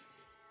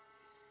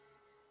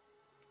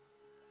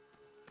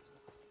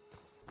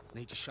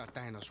 Need to shut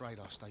down those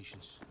radar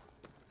stations.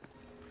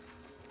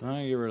 I'm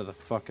gonna get rid of the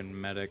fucking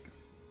medic.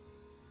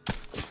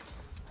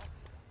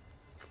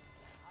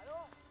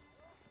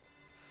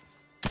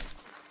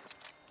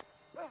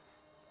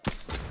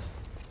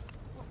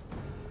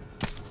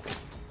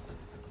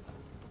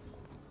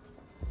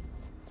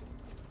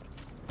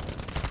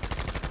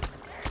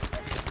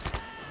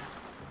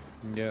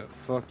 Yeah,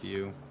 fuck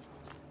you.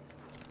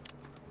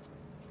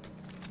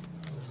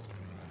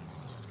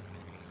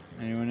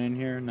 Anyone in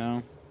here?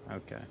 No?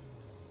 Okay.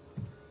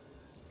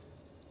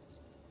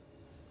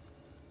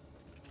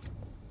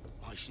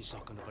 Mason's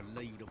not gonna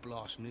believe the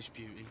blast from this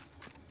beauty.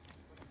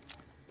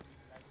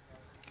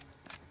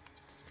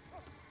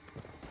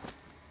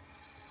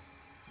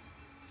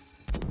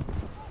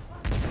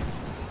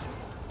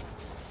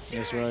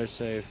 That's where I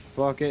say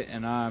fuck it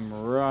and I'm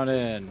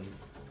running.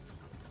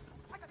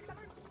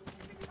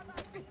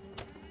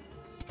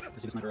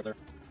 I see the sniper right there.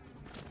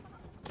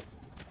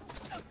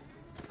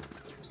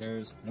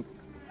 Stairs. Nope.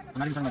 I'm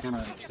not even turning my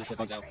camera in case this shit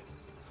bugs out.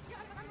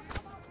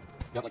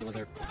 Yep, like it was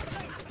there.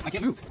 I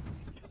can't move!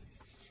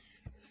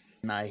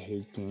 I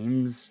hate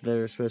games that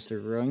are supposed to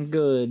run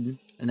good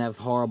and have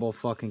horrible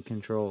fucking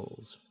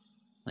controls.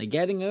 Like,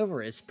 getting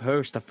over it's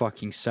supposed to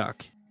fucking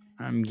suck.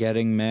 I'm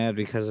getting mad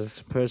because it's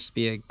supposed to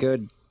be a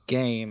good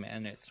game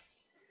and it's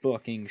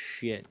fucking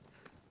shit.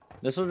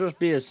 This will just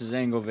be a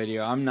Sazangle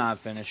video. I'm not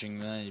finishing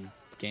the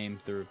game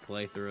through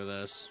playthrough of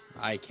this.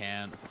 I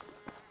can't.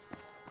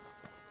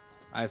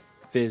 I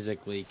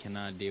physically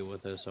cannot deal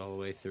with this all the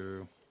way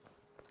through.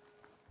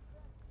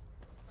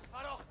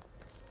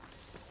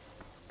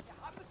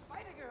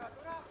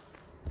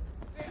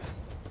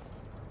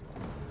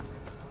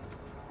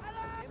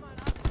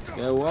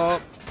 Go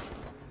up.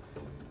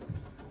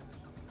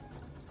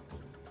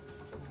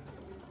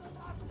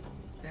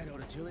 That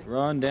ought to do it.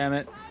 Run, damn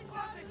it.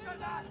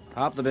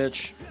 Hop the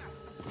bitch.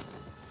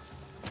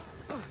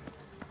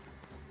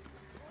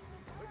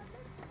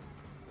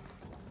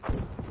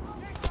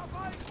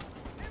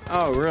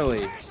 Oh,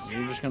 really?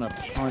 You're just gonna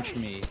punch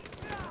me.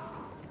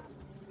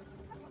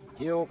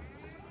 Heal.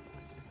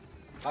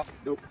 Hop.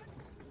 Nope.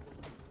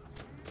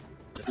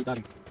 Just keep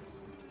dodging.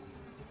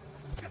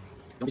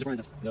 Don't be surprised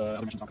if the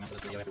other missions don't come out for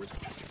this video afterwards.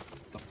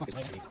 The fuck is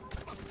my enemy?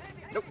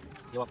 Nope.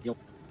 Heal up, heal.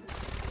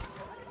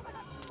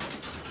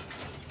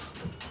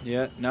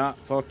 Yeah, nah,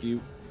 fuck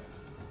you.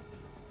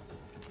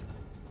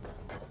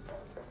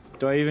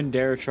 Do I even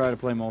dare try to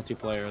play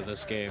multiplayer of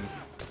this game?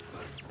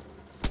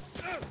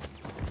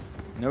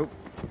 Nope.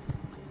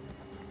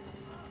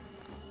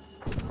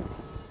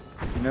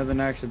 You know the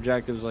next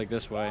objective's like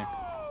this way.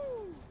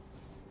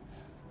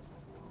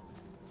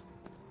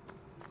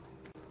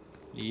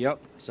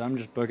 Yep, so I'm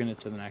just booking it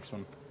to the next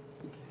one.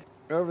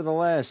 Over the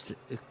last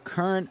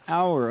current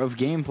hour of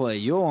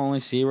gameplay, you'll only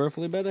see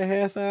roughly about a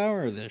half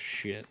hour of this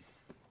shit.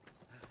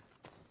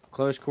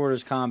 Close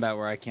quarters combat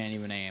where I can't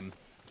even aim.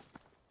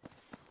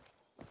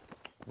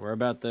 We're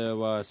about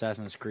to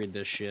Assassin's Creed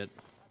this shit.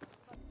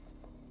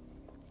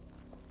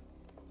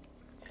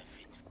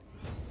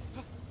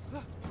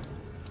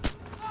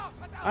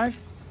 I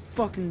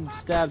fucking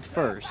stabbed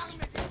first.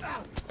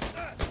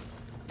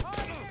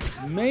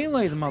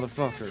 Melee the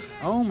motherfucker.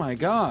 Oh my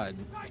god.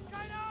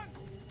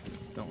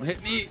 Don't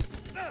hit me.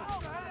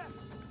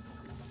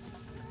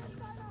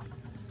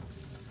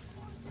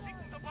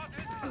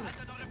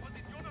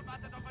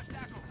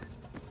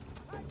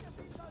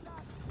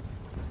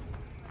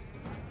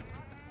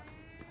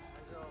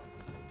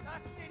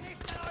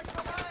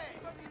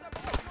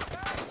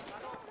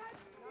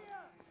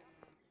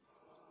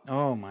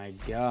 Oh my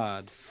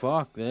god.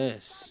 Fuck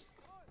this.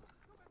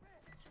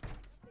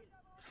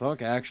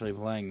 Fuck actually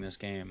playing this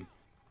game.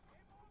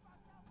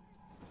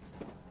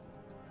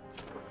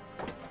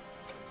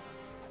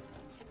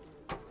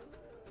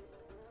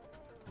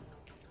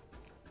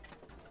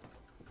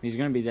 He's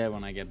gonna be dead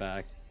when I get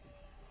back.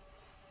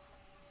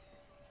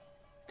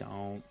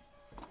 Don't.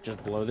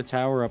 Just blow the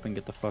tower up and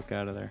get the fuck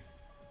out of there.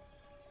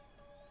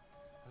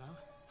 Hello?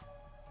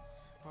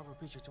 Brother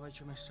Bridger to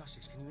HMS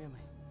Sussex, can you hear me?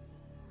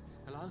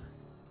 Hello?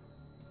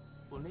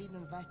 We'll need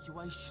an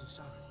evacuation,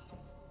 so...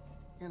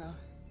 You know...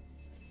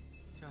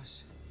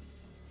 Just...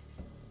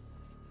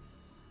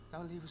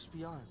 Don't leave us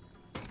behind.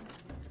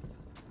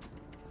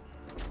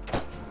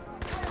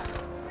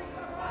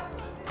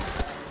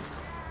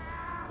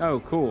 Oh,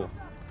 cool.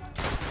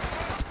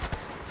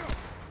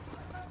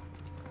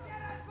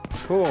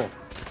 Cool.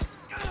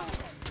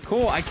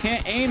 Cool, I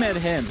can't aim at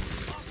him.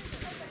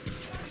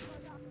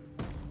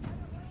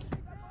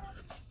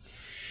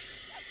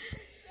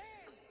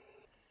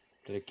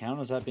 Did it count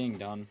as that being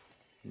done?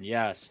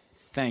 Yes,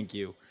 thank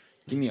you.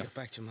 Give me a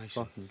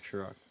fucking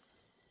truck.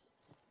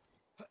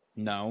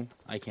 No,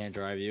 I can't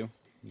drive you.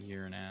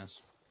 You're an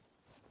ass.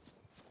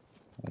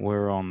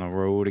 We're on the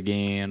road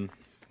again.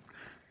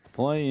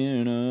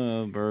 Playing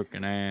a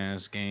broken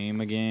ass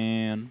game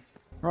again.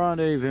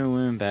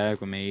 Rendezvousing back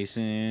with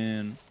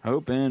Mason.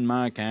 Hoping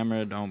my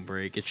camera don't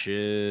break its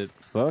shit.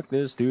 Fuck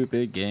this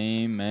stupid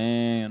game,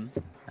 man.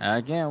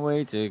 I can't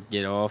wait to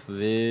get off of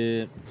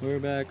it. We're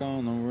back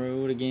on the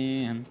road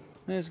again.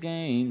 This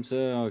game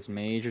sucks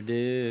major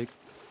dick.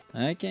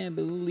 I can't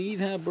believe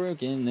how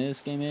broken this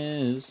game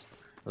is.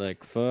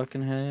 Like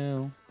fucking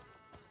hell.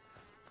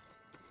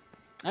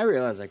 I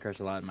realize I curse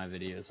a lot in my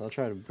videos, so I'll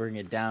try to bring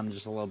it down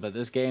just a little bit.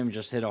 This game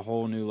just hit a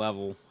whole new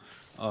level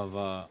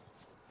of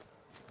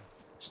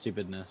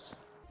stupidness.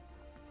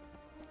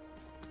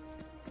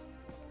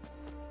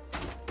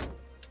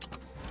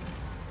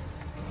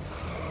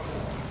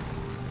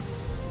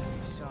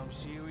 Some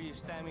serious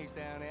damage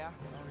down there.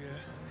 Oh,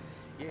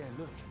 yeah? Yeah,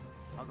 look.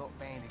 I got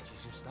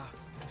bandages and stuff.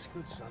 That's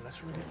good, son.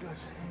 That's really good.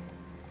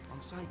 I'm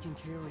taking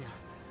care of you.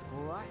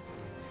 All right?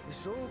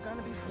 It's all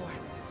gonna be fine.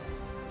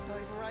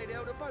 They've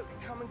radioed a boat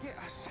to come and get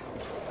us.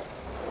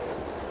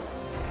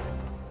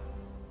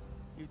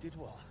 You did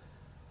what?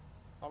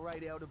 I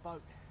radioed a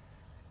boat.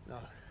 No.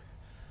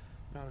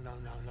 No.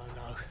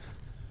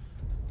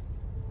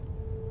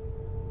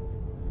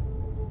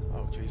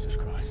 Oh, Jesus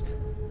Christ.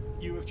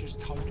 You have just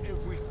told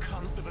every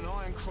cunt of an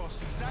Iron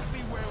Cross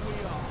exactly where we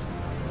are.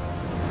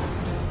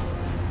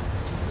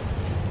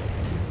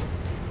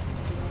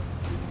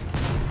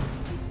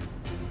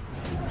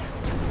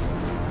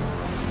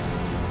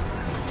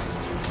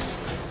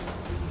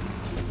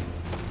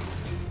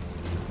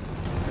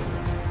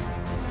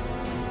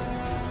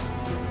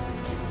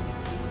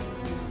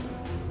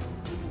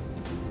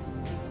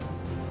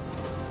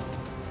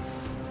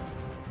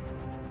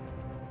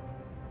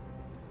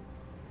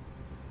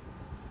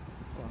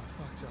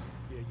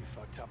 Yeah, you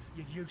fucked up.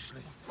 You're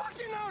useless.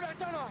 Fucking know that,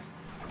 don't I?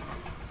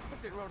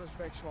 I did rather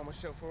specs for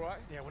myself, all right?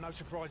 Yeah, well, no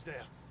surprise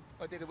there.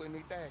 I did it with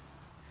me dad.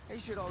 He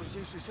said I was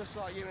useless just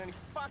like you, and he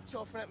fucked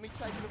off and let me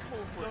take the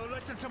fall for it. No,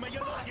 listen to me,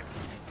 you're not...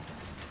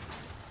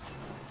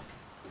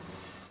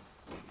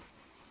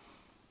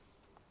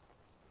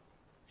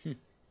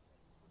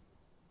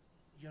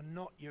 You're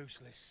not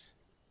useless.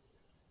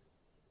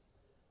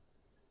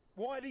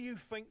 Why do you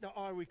think that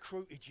I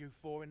recruited you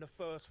for in the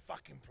first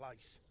fucking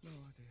place? No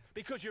idea.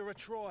 Because you're a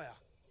trier.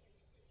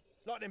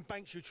 Like them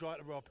banks you tried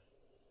to rob.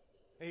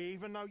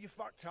 Even though you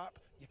fucked up,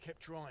 you kept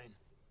trying.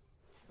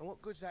 And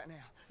what good's that now?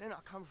 They're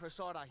not coming for a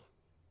side, eh?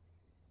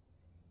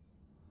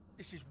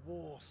 This is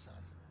war, son.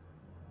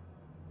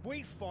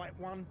 We fight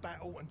one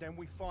battle and then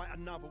we fight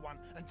another one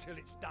until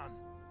it's done.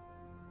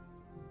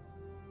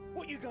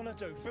 What you gonna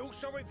do? Feel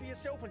sorry for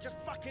yourself and just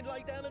fucking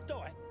lay down and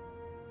die?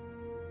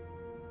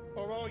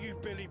 Or are you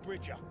Billy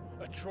Bridger,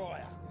 a trier?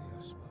 Yeah,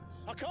 I suppose.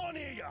 I can't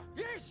hear you!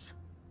 Yes!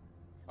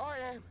 I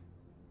am.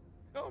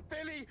 Oh,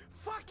 Billy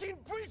fucking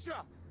Bridger!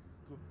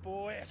 Good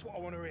boy, that's what I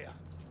want to hear.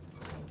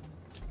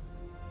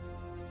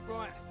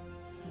 Right,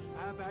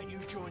 how about you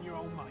join your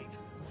old mate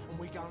and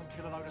we go and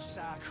kill a load of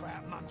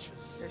sauerkraut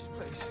munchers? Yes,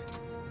 please.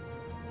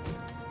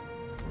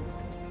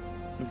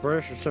 The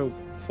British are so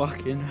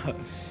fucking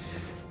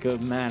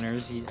good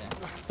manners. Yeah.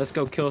 Let's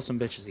go kill some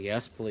bitches.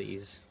 Yes,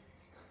 please.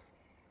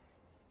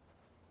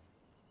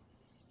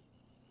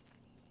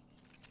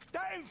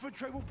 That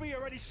infantry will be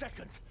here any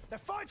second. Now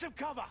find some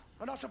cover,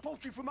 and I'll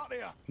support you from up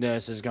here.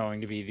 This is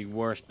going to be the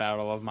worst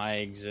battle of my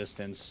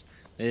existence.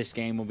 This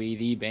game will be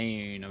the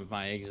bane of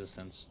my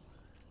existence.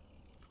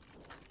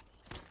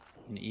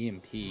 An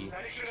EMP.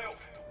 That should help.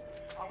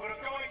 I'm gonna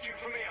guide you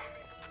from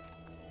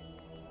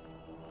here.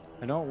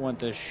 I don't want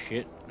this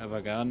shit of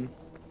a gun.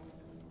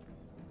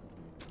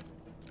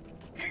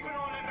 Keep an eye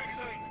on that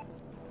magazine.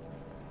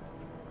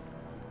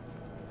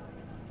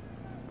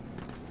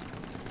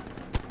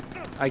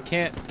 I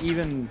can't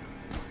even...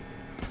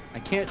 I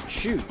can't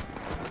shoot.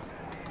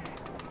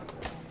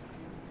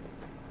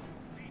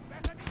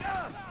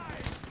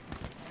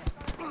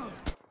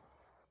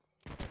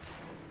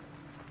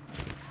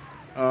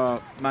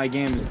 My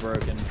game's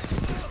broken.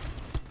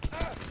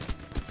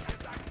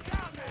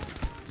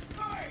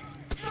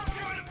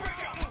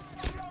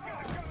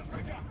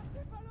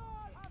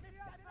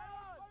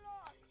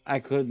 I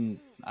couldn't.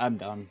 I'm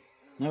done.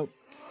 Nope.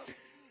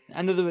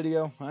 End of the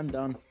video. I'm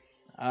done.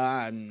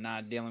 I'm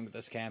not dealing with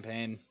this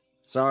campaign.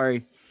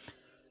 Sorry.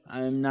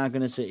 I'm not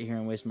going to sit here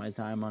and waste my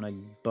time on a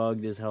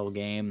bugged as hell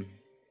game.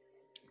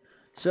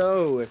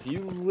 So, if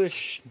you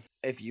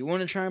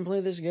want to try and play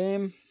this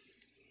game,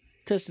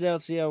 test it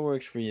out, see how it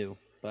works for you.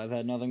 But I've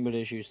had nothing but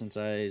issues since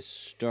I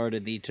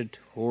started the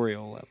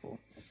tutorial level.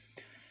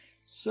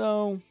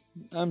 So,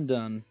 I'm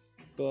done.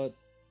 But,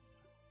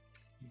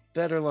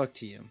 better luck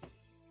to you.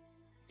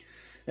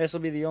 This will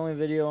be the only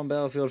video on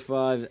Battlefield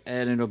 5,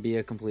 and it'll be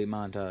a complete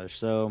montage.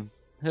 So,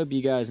 hope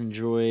you guys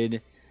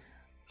enjoyed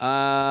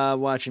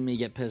watching me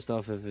get pissed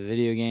off of a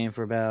video game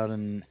for about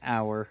an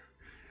hour.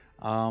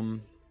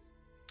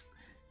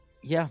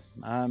 Yeah,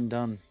 I'm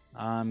done.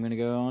 I'm going to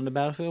go on to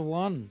Battlefield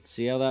 1,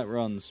 see how that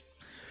runs.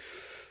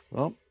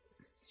 Well,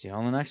 see you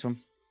all in the next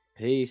one.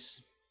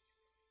 Peace.